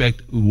don't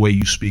respect the way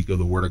you speak of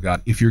the word of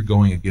God if you're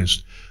going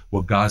against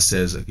what God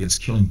says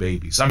against killing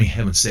babies. I mean,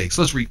 heaven's sakes,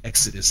 let's read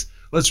Exodus.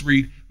 Let's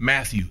read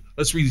Matthew.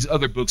 Let's read these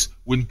other books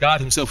when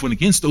God himself went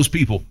against those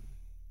people.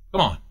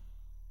 Come on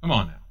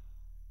now.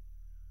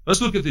 Let's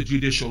look at the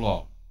judicial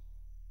law.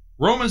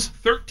 Romans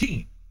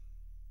 13.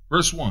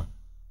 Verse 1.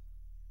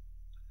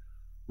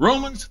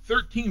 Romans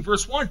 13,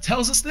 verse 1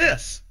 tells us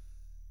this.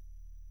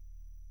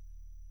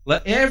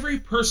 Let every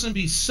person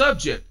be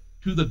subject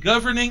to the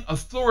governing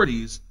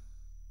authorities,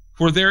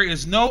 for there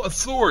is no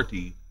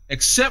authority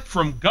except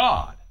from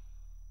God,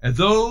 and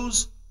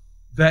those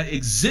that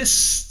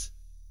exist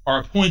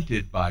are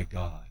appointed by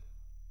God.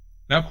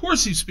 Now, of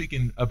course, he's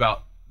speaking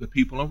about the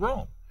people in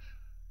Rome,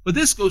 but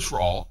this goes for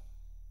all,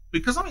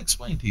 because let me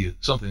explain to you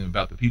something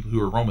about the people who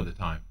were in Rome at the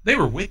time. They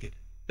were wicked.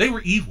 They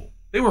were evil.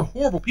 They were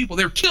horrible people.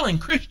 They were killing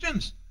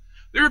Christians.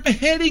 They were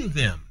beheading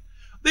them.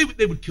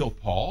 They would kill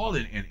Paul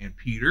and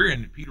Peter,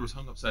 and Peter was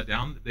hung upside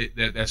down.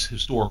 That's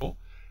historical.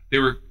 They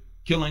were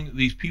killing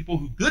these people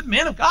who, good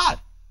men of God,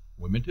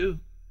 women too,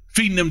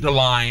 feeding them to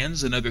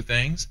lions and other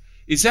things.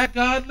 Is that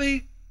godly?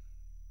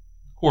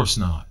 Of course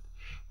not.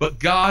 But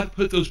God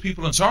put those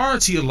people in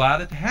charge. He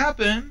allowed it to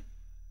happen.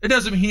 It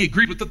doesn't mean he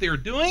agreed with what they were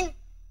doing,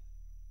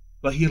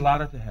 but he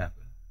allowed it to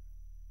happen.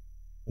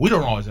 We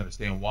don't always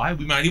understand why.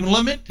 We might even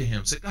lament to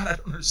him, say, God, I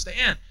don't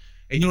understand.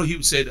 And he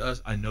would say to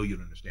us, I know you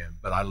don't understand,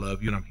 but I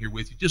love you and I'm here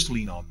with you. Just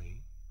lean on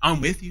me.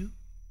 I'm with you.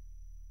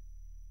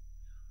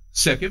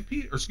 1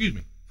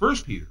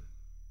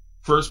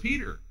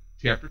 Peter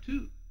chapter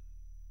 2,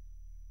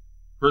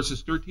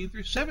 verses 13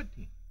 through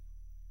 17.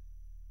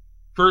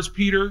 1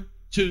 Peter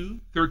 2,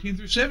 13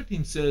 through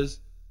 17 says,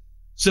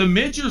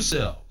 submit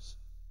yourselves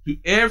to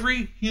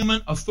every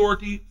human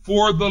authority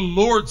for the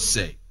Lord's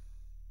sake,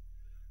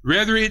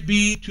 whether it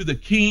be to the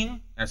king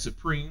as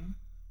supreme,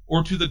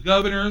 or to the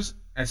governors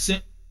as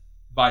sent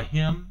by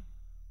him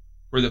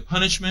for the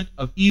punishment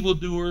of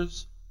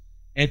evildoers,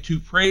 and to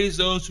praise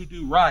those who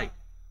do right.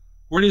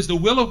 For it is the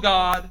will of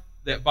God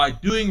that by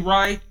doing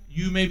right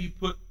you may be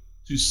put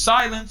to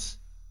silence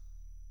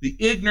the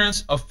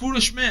ignorance of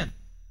foolish men.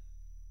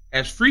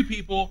 As free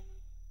people,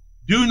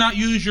 do not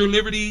use your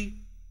liberty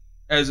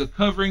as a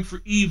covering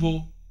for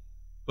evil,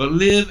 but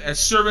live as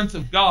servants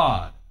of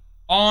God.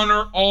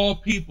 Honor all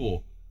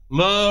people.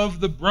 Love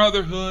the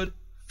brotherhood.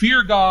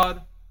 Fear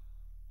God.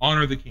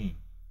 Honor the king.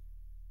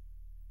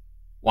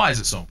 Why is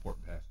it so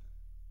important, Pastor?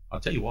 I'll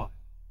tell you why.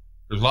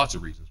 There's lots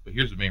of reasons, but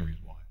here's the main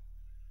reason why.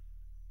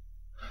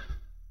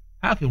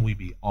 How can we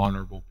be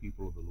honorable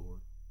people of the Lord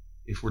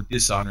if we're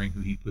dishonoring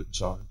who he put in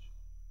charge?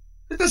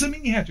 That doesn't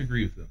mean you have to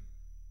agree with them.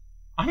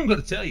 I'm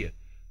going to tell you,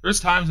 there's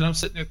times that I'm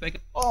sitting there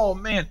thinking, oh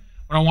man,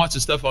 when I'm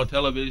watching stuff on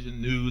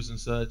television, news and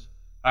such,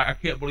 I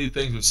can't believe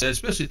things are said,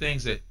 especially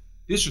things that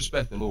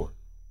disrespect the Lord.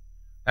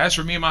 As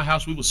for me and my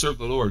house, we will serve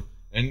the Lord.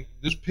 And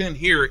this pin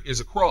here is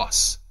a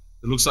cross.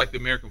 It looks like the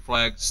American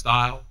flag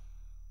style.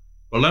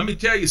 But let me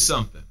tell you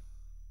something.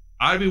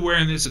 I'd be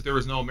wearing this if there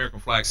was no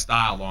American flag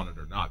style on it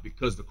or not,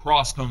 because the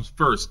cross comes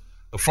first.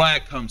 The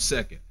flag comes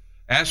second.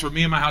 As for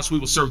me and my house, we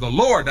will serve the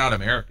Lord, not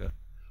America.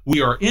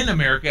 We are in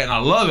America, and I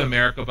love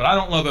America, but I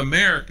don't love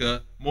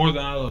America more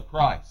than I love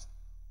Christ.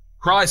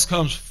 Christ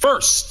comes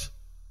first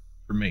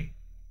for me.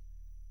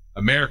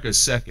 America is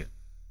second.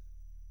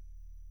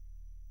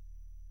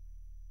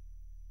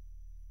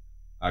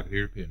 I could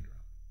hear a pin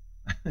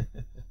drop.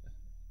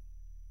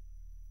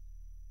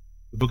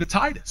 The book of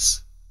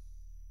Titus.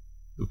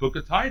 The book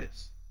of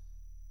Titus,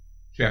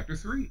 chapter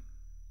 3,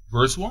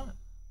 verse 1.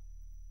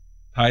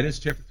 Titus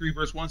chapter 3,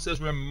 verse 1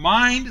 says,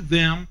 remind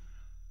them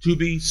to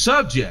be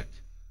subject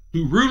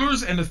to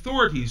rulers and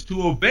authorities,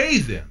 to obey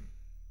them,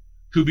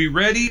 to be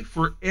ready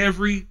for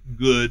every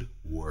good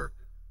work.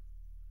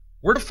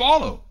 We're to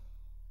follow.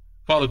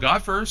 Follow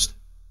God first,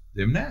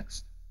 them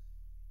next.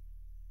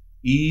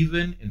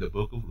 Even in the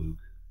book of Luke.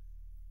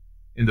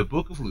 In the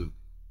book of Luke,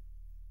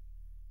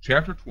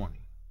 chapter 20,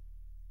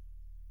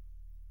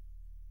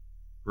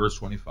 verse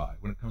 25,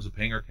 when it comes to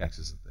paying our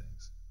taxes and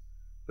things.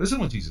 Listen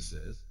to what Jesus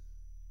says.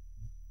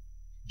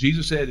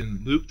 Jesus said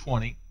in Luke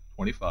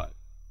 20:25,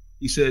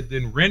 he said,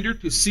 then render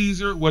to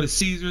Caesar what is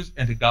Caesar's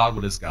and to God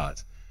what is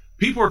God's.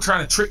 People are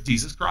trying to trick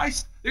Jesus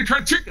Christ. They're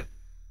trying to trick him.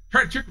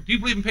 Do you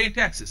believe in paying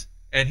taxes?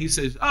 And he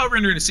says, oh,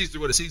 render to Caesar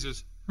what is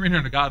Caesar's,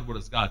 render to God what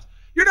is God's.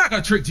 You're not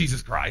going to trick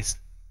Jesus Christ.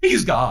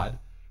 He's God.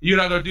 You're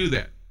not going to do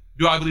that.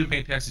 Do I believe in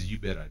paying taxes? You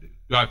bet I do.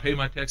 Do I pay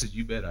my taxes?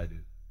 You bet I do.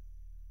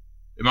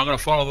 Am I going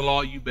to follow the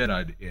law? You bet I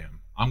am.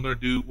 I'm going to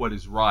do what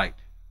is right.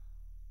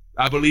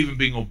 I believe in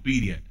being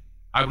obedient.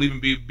 I believe in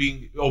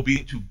being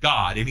obedient to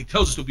God, and he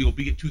tells us to be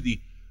obedient to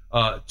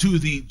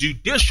the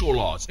judicial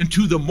laws and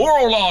to the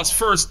moral laws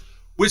first,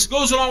 which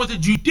goes along with the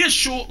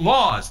judicial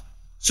laws.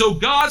 So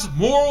God's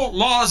moral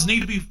laws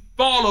need to be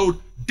followed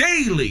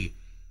daily,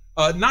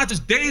 not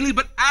just daily,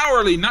 but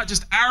hourly, not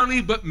just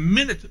hourly, but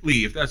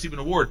minutely, if that's even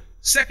a word.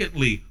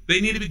 Secondly, they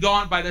need to be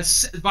gone by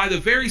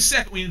the very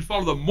second. We need to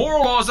follow the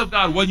moral laws of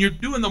God. When you're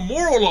doing the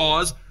moral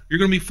laws, you're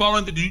going to be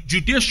following the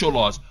judicial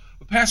laws.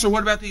 But Pastor,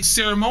 what about these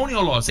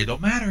ceremonial laws? They don't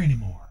matter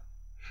anymore.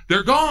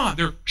 They're gone.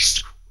 They're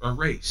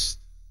erased.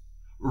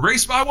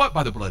 Erased by what?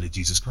 By the blood of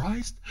Jesus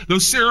Christ.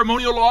 Those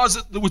ceremonial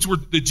laws, which were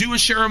the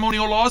Jewish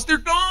ceremonial laws, they're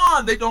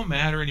gone. They don't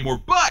matter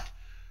anymore. But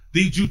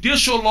the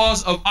judicial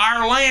laws of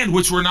our land,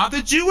 which were not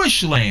the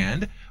Jewish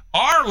land,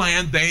 our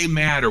land, they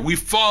matter. We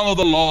follow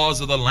the laws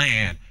of the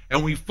land.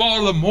 And we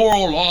follow the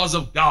moral laws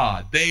of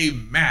God. They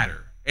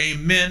matter.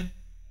 Amen.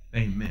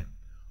 Amen.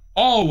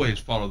 Always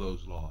follow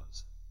those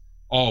laws.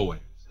 Always.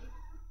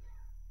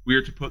 We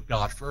are to put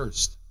God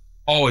first.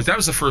 Always. That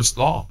was the first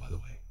law, by the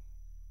way.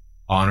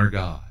 Honor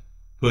God.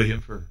 Put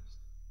him first.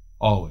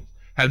 Always.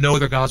 Have no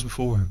other gods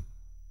before him.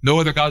 No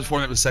other gods before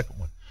him. That was the second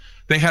one.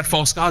 They had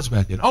false gods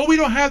back then. Oh, we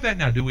don't have that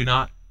now. Do we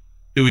not?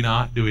 Do we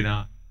not? Do we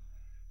not?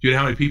 Do you know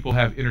how many people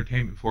have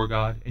entertainment before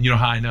God? And you know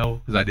how I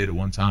know? Because I did it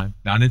one time.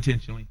 Not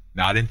intentionally.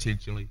 Not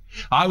intentionally.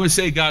 I would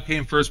say God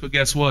came first, but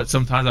guess what?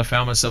 Sometimes I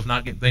found myself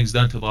not getting things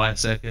done till the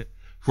last second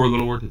for the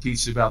Lord, to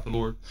teach about the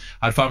Lord.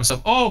 I'd find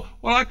myself, oh,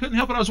 well, I couldn't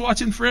help it. I was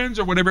watching Friends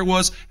or whatever it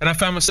was, and I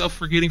found myself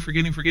forgetting.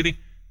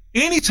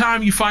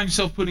 Anytime you find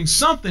yourself putting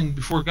something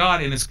before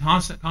God and it's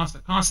constant,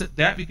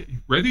 that,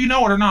 whether you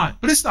know it or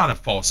not, but it's not a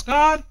false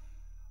God.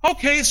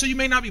 Okay, so you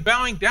may not be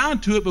bowing down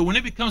to it, but when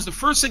it becomes the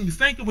first thing you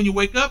think of when you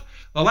wake up,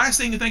 the last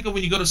thing you think of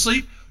when you go to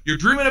sleep, you're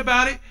dreaming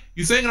about it,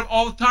 you're thinking of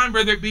all the time,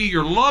 whether it be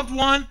your loved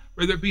one,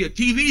 whether it be a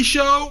TV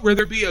show,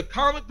 whether it be a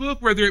comic book,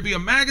 whether it be a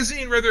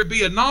magazine, whether it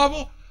be a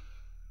novel,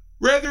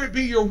 whether it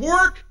be your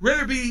work,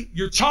 whether it be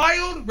your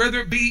child, whether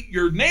it be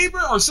your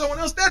neighbor or someone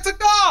else, that's a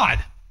God.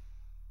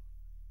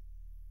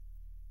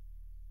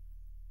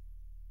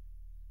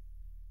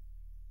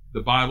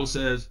 The Bible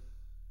says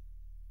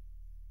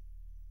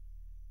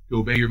to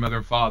obey your mother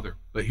and father.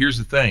 But here's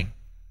the thing.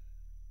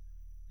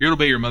 You're to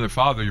obey your mother and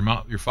father.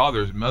 Your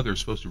father and mother is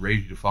supposed to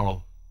raise you to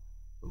follow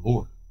the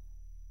Lord.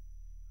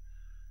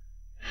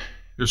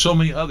 There's so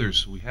many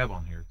others we have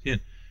on here. 10.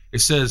 It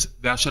says,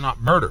 thou shalt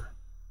not murder.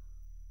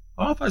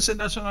 Well, if I said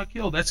thou shalt not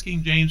kill, that's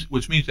King James,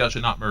 which means thou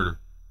shalt not murder.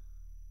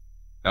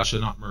 Thou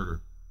shalt not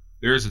murder.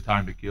 There is a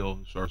time to kill,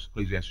 as far as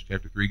Ecclesiastes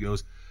chapter 3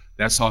 goes.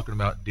 That's talking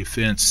about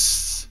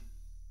defense.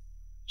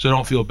 So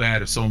don't feel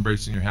bad if someone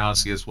breaks in your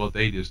house. Guess what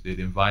they just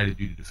did? Invited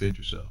you to defend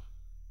yourself.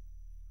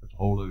 That's a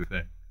whole other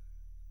thing.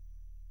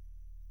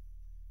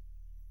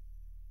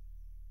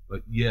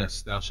 But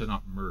yes, thou shalt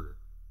not murder.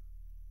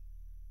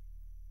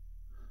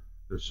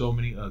 There's so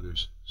many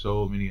others.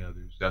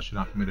 Thou shalt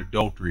not commit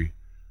adultery.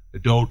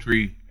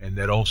 And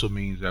that also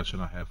means thou shalt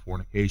not have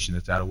fornication.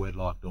 That's out of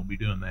wedlock. Don't be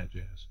doing that,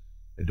 Jazz.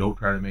 And don't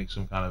try to make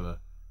some kind of a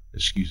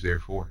excuse there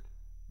for it.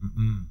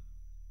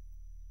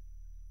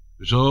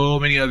 There's so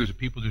many others that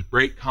people just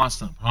break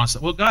constant.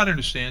 Well, God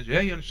understands.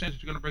 Yeah, He understands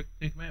that you're going to break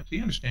the Ten Commandments. He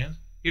understands.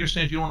 He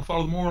understands you don't want to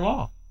follow the moral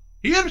law.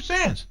 He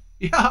understands.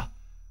 Yeah,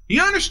 He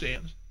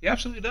understands. He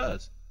absolutely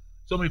does.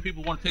 So many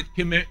people want to take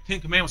the Ten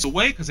Commandments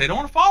away because they don't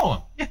want to follow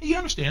them. Yeah, He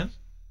understands.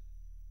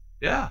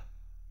 Yeah,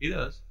 He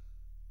does.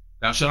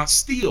 Thou shalt not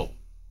steal.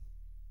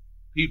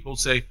 People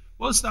say,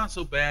 well, it's not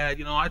so bad.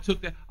 You know, I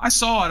took that. I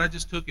saw it. I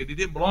just took it. It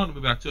didn't belong to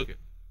me, but I took it.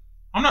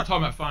 I'm not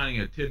talking about finding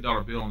a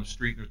 $10 bill on the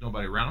street and there's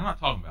nobody around. I'm not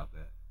talking about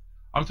that.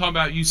 I'm talking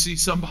about you see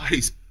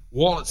somebody's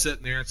wallet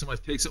sitting there and somebody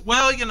takes it.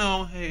 Well, you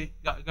know, hey,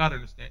 God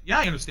understands.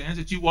 Yeah, He understands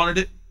that you wanted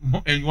it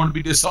and you want to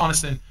be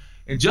dishonest and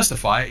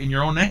justify it in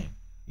your own name.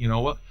 You know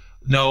what?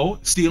 No,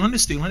 stealing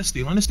is stealing is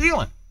stealing is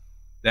stealing.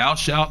 Thou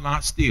shalt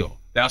not steal.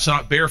 Thou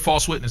shalt not bear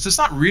false witness. It's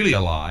not really a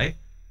lie.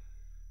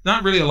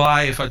 Not really a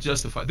lie if I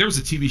justify. There was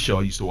a TV show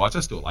I used to watch. I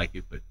still like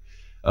it, but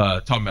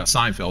talking about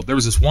Seinfeld, there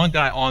was this one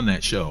guy on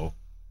that show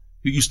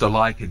who used to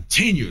lie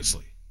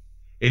continuously.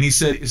 And he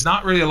said, it's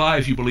not really a lie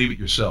if you believe it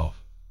yourself.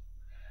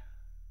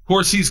 Of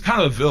course, he's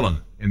kind of a villain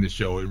in the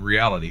show in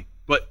reality,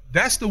 but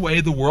that's the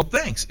way the world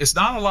thinks. It's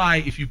not a lie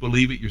if you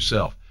believe it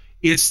yourself.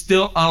 It's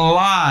still a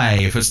lie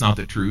if it's not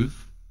the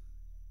truth.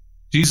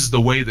 Jesus is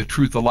the way, the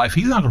truth, the life.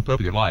 He's not going to put up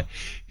with your lie.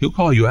 He'll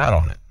call you out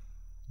on it.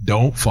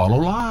 Don't follow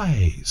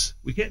lies.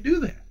 We can't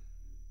do that.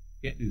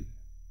 Can't do that.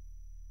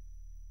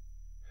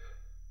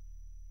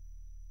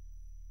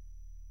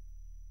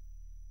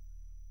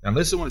 Now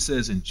listen to what it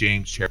says in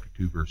James chapter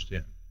 2, verse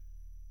 10.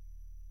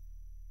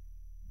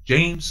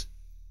 James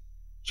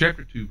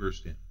chapter 2,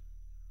 verse 10.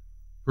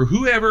 For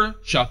whoever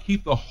shall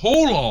keep the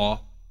whole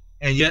law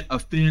and yet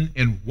offend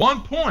in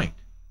one point,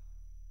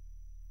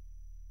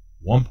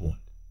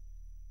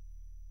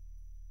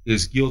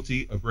 is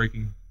guilty of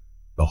breaking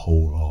the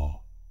whole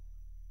law.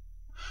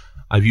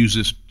 I've used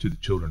this to the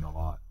children a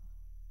lot.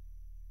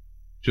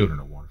 Children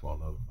are wonderful. I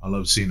love them. I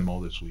love seeing them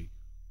all this week.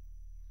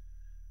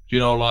 But you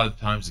know, a lot of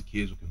times the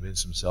kids will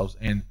convince themselves,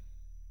 and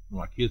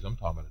my kids, I'm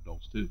talking about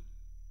adults too,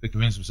 they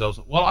convince themselves,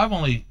 well, I've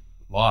only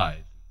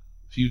lied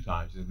a few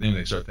times, and then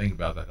they start thinking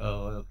about that.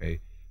 Oh, okay,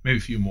 maybe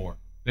a few more,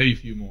 maybe a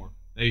few more,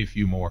 maybe a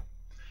few more.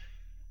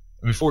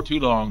 And before too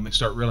long, they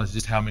start realizing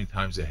just how many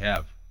times they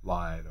have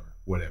lied or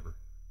whatever.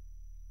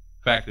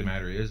 Fact of the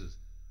matter is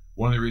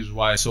one of the reasons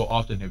why I so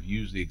often have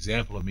used the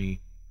example of me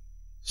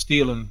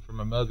stealing from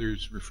my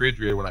mother's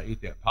refrigerator when I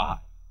ate that pie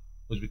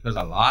was because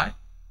I lied,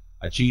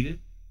 I cheated,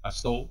 I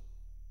stole,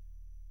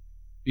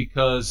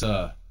 because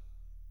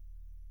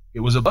it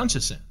was a bunch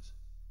of sins.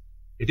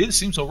 It didn't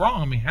seem so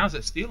wrong. I mean, how's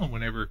that stealing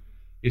whenever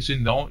it's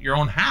in your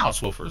own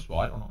house? Well, first of all,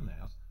 I don't own the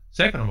house.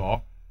 Second of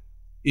all,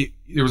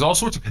 there was all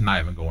sorts of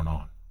conniving going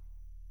on.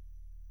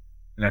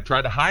 And I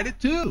tried to hide it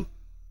too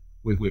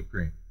with whipped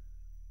cream.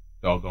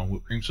 Doggone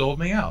whipped cream sold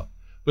me out.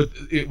 But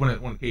when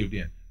it caved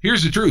in,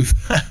 here's the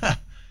truth.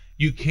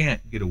 You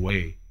can't get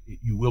away.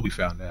 You will be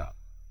found out.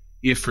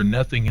 If for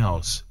nothing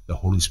else, the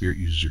Holy Spirit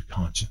uses your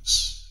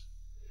conscience.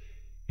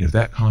 And if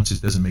that conscience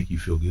doesn't make you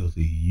feel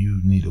guilty, you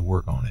need to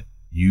work on it.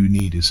 You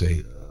need to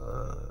say,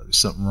 there's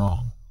something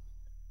wrong.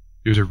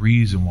 There's a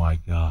reason why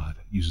God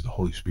uses the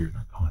Holy Spirit in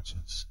our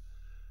conscience.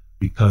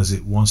 Because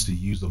it wants to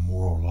use the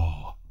moral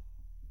law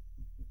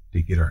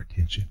to get our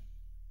attention.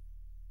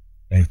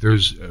 And if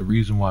there's a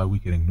reason why we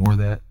can ignore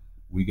that,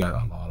 we got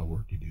a lot of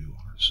work to do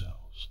on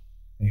ourselves.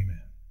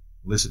 Amen.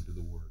 Listen to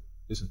the word.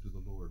 Listen to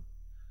the Lord.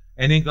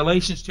 And in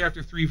Galatians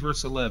chapter 3,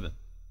 verse 11.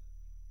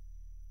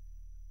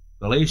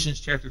 Galatians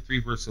chapter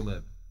 3, verse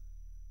 11.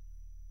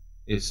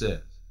 It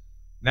says,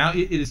 now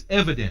it is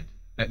evident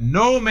that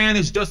no man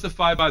is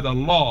justified by the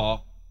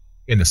law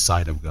in the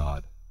sight of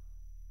God.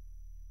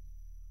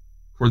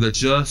 For the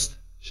just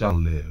shall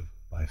live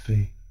by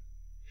faith.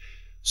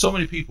 So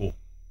many people,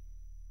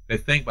 they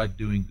think by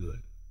doing good.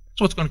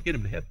 That's what's going to get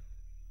them to heaven.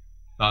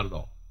 Not at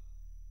all.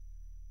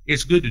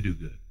 It's good to do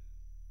good.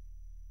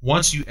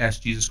 Once you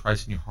ask Jesus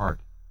Christ in your heart,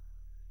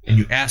 and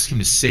you ask Him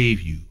to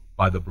save you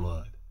by the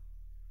blood,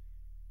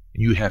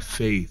 and you have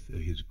faith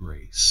in His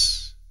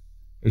grace,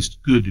 it's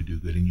good to do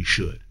good, and you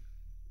should.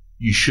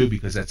 You should,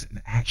 because that's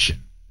an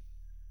action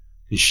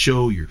to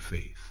show your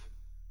faith.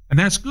 And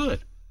that's good.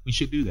 We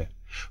should do that.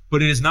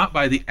 But it is not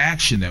by the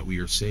action that we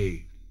are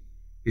saved.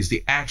 It's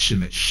the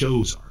action that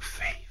shows our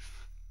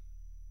faith.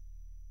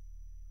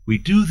 We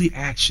do the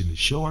action to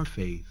show our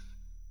faith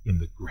in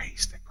the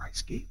grace that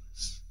Christ gave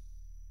us.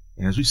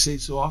 And as we say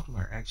so often,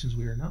 our actions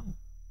we are known.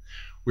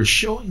 We're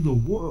showing the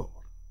world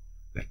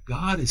that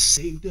God has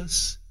saved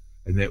us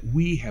and that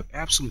we have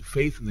absolute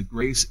faith in the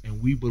grace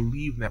and we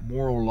believe in that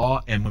moral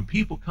law. And when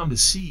people come to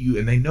see you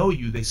and they know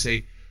you, they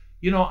say,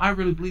 I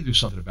really believe there's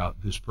something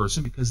about this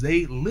person because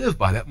they live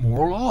by that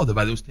moral law,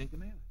 by those 10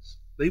 commandments.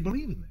 They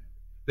believe in that.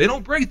 They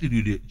don't break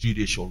the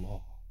judicial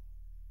law.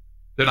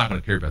 They're not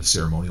going to care about the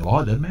ceremonial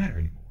law. It doesn't matter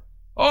anymore.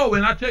 Oh,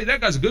 and I tell you, that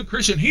guy's a good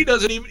Christian. He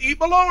doesn't even eat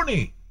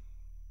bologna.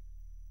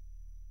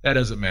 That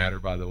doesn't matter,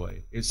 by the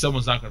way.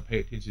 Someone's not going to pay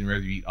attention whether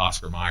you eat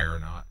Oscar Mayer or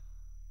not.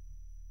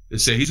 They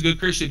say he's a good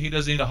Christian. He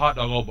doesn't eat a hot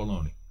dog or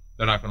bologna.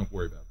 They're not going to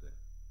worry about that.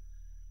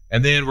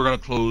 And then we're going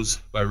to close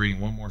by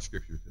reading one more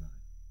scripture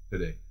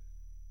today.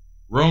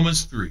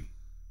 Romans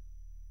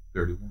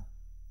 3:31.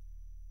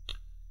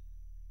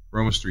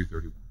 Romans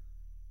 3:31.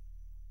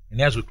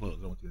 And as we close,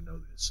 I want you to know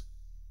this.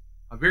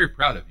 I'm very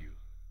proud of you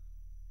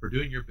for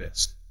doing your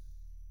best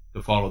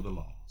to follow the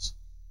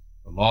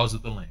laws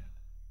of the land,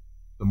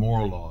 the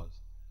moral laws.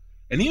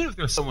 And even if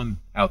there's someone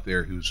out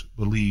there who's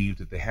believed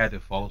that they had to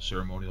follow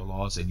ceremonial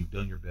laws and you've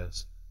done your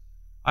best,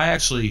 I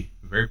actually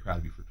am very proud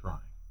of you for trying.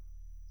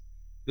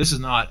 This is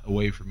not a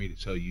way for me to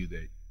tell you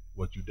that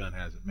what you've done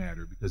hasn't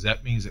mattered, because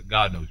that means that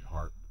God knows your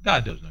heart.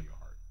 God does know your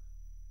heart.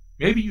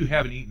 Maybe you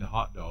haven't eaten a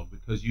hot dog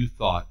because you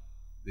thought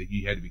that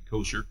you had to be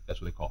kosher. That's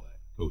what they call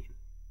that, kosher.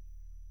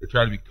 They're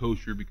trying to be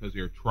kosher because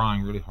they're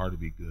trying really hard to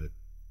be good.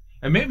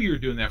 And maybe you're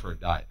doing that for a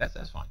diet. That's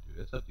fine too.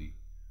 That's up to you.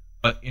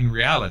 But in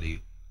reality,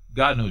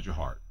 God knows your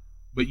heart.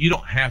 But you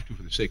don't have to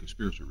for the sake of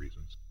spiritual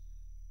reasons.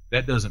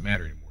 That doesn't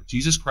matter anymore.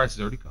 Jesus Christ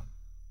has already come.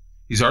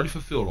 He's already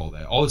fulfilled all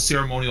that. All the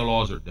ceremonial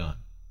laws are done.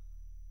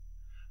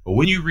 But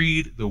when you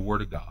read the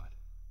Word of God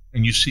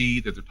and you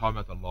see that they're talking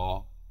about the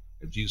law,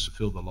 that Jesus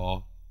fulfilled the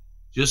law,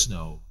 just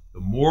know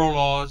the moral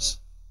laws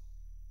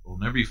will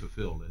never be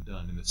fulfilled and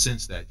done in the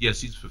sense that,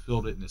 yes, Jesus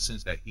fulfilled it in the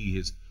sense that he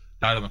has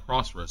died on the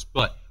cross for us,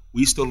 but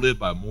we still live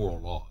by moral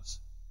laws.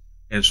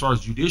 And as far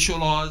as judicial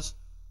laws,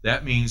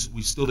 that means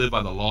we still live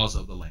by the laws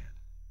of the land.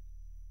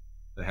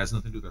 That has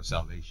nothing to do with our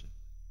salvation.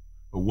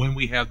 But when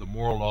we have the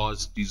moral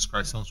laws, Jesus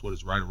Christ tells us what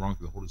is right or wrong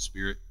through the Holy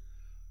Spirit,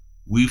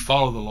 we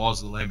follow the laws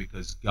of the land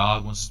because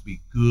God wants us to be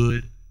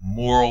good,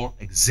 moral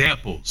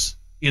examples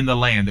in the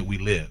land that we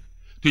live.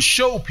 To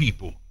show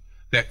people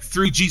that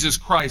through Jesus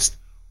Christ,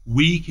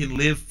 we can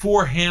live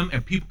for him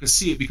and people can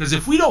see it. Because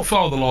if we don't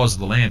follow the laws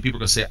of the land, people are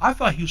going to say, I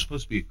thought he was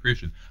supposed to be a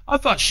Christian. I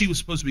thought she was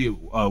supposed to be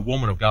a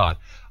woman of God.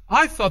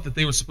 I thought that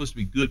they were supposed to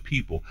be good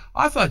people.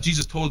 I thought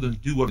Jesus told them to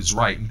do what is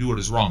right and do what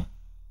is wrong.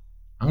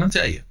 I'm going to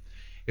tell you,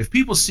 if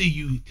people see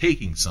you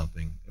taking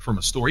something from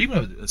a store, even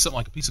if it's something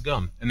like a piece of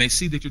gum, and they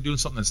see that you're doing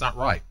something that's not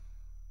right,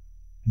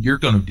 you're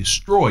going to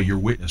destroy your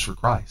witness for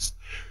Christ.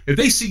 If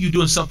they see you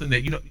doing something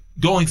that,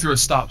 going through a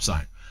stop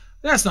sign,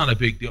 that's not a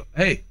big deal.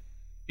 Hey,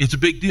 it's a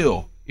big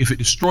deal if it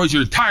destroys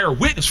your entire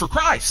witness for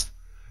Christ.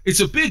 It's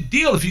a big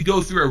deal if you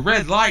go through a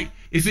red light,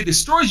 if it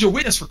destroys your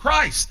witness for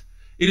Christ.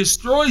 It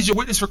destroys your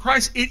witness for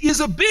Christ. It is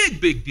a big,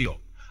 big deal.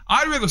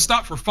 I'd rather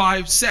stop for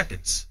 5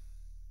 seconds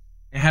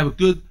and have a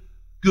good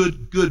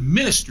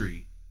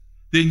ministry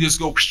than just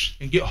go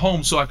and get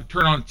home so I can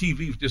turn on the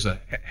TV just a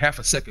half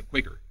a second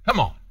quicker. Come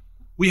on.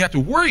 We have to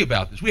worry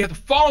about this. We have to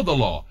follow the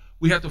law.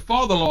 We have to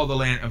follow the law of the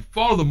land and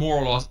follow the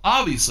moral laws,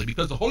 obviously,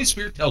 because the Holy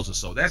Spirit tells us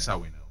so. That's how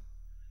we know.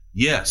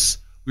 Yes,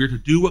 we are to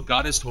do what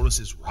God has told us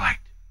is right.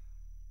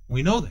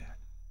 We know that.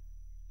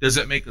 Does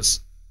that make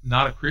us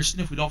not a Christian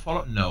if we don't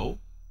follow it? No.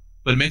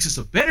 But it makes us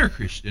a better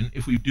Christian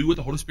if we do what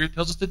the Holy Spirit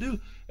tells us to do.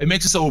 It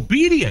makes us an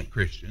obedient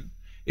Christian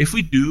if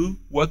we do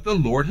what the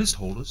Lord has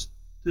told us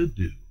to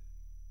do.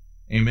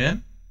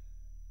 Amen?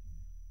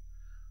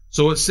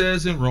 So it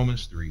says in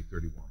Romans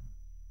 3:31,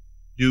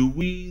 do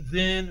we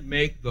then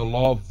make the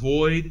law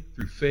void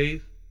through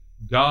faith?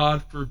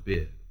 God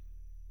forbid.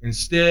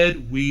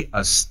 Instead, we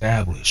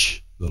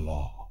establish the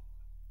law.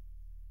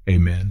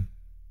 Amen.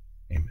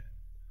 Amen.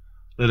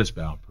 Let us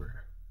bow in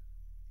prayer.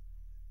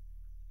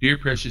 Dear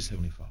precious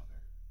Heavenly Father,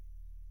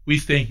 we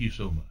thank you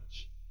so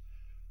much.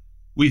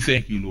 We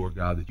thank you, Lord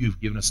God, that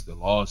you've given us the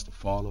laws to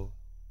follow.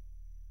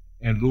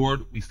 And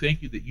Lord, we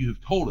thank you that you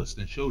have told us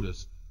and showed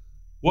us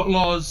what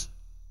laws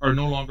are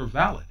no longer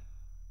valid.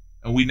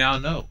 And we now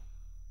know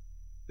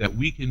that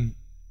we can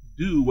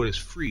do what is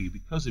free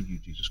because of you,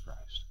 Jesus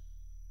Christ.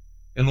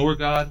 And Lord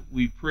God,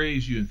 we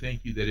praise you and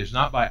thank you that it's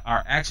not by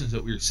our actions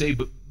that we are saved,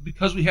 but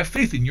because we have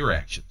faith in your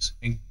actions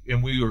and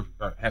we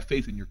have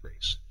faith in your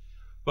grace.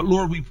 But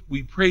Lord,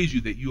 we praise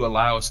you that you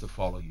allow us to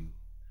follow you.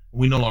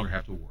 We no longer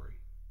have to worry.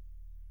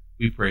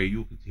 We pray you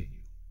will continue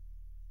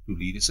to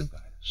lead us and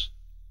guide us.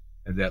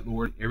 And that,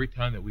 Lord, every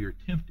time that we are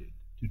tempted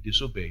to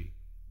disobey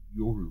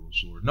your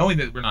rules, Lord, knowing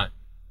that we're not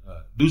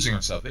losing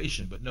our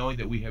salvation, but knowing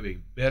that we have a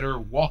better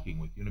walking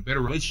with you and a better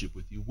relationship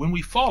with you when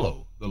we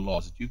follow the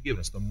laws that you've given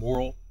us, the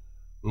moral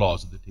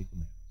laws of the 10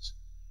 Commandments.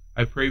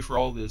 I pray for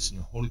all this in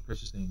your holy,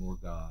 precious name, Lord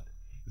God.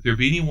 If there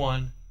be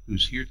anyone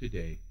who's here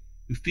today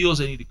who feels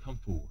they need to come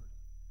forward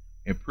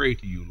and pray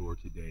to you, Lord,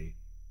 today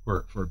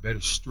for a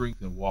better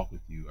strength and walk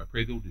with you, I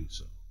pray they'll do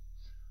so.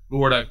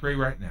 Lord, I pray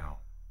right now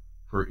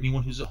for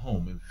anyone who's at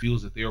home and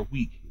feels that they are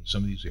weak in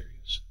some of these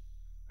areas.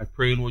 I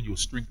pray, Lord, you'll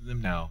strengthen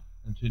them now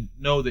and to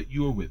know that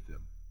you are with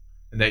them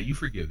and that you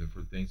forgive them for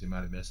the things they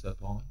might have messed up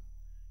on.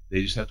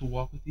 They just have to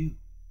walk with you.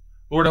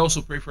 Lord, I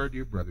also pray for our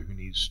dear brother who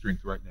needs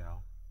strength right now.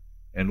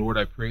 And Lord,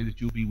 I pray that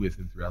you'll be with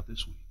him throughout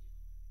this week.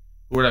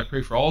 Lord, I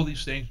pray for all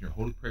these things in your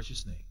holy,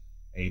 precious name.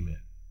 Amen.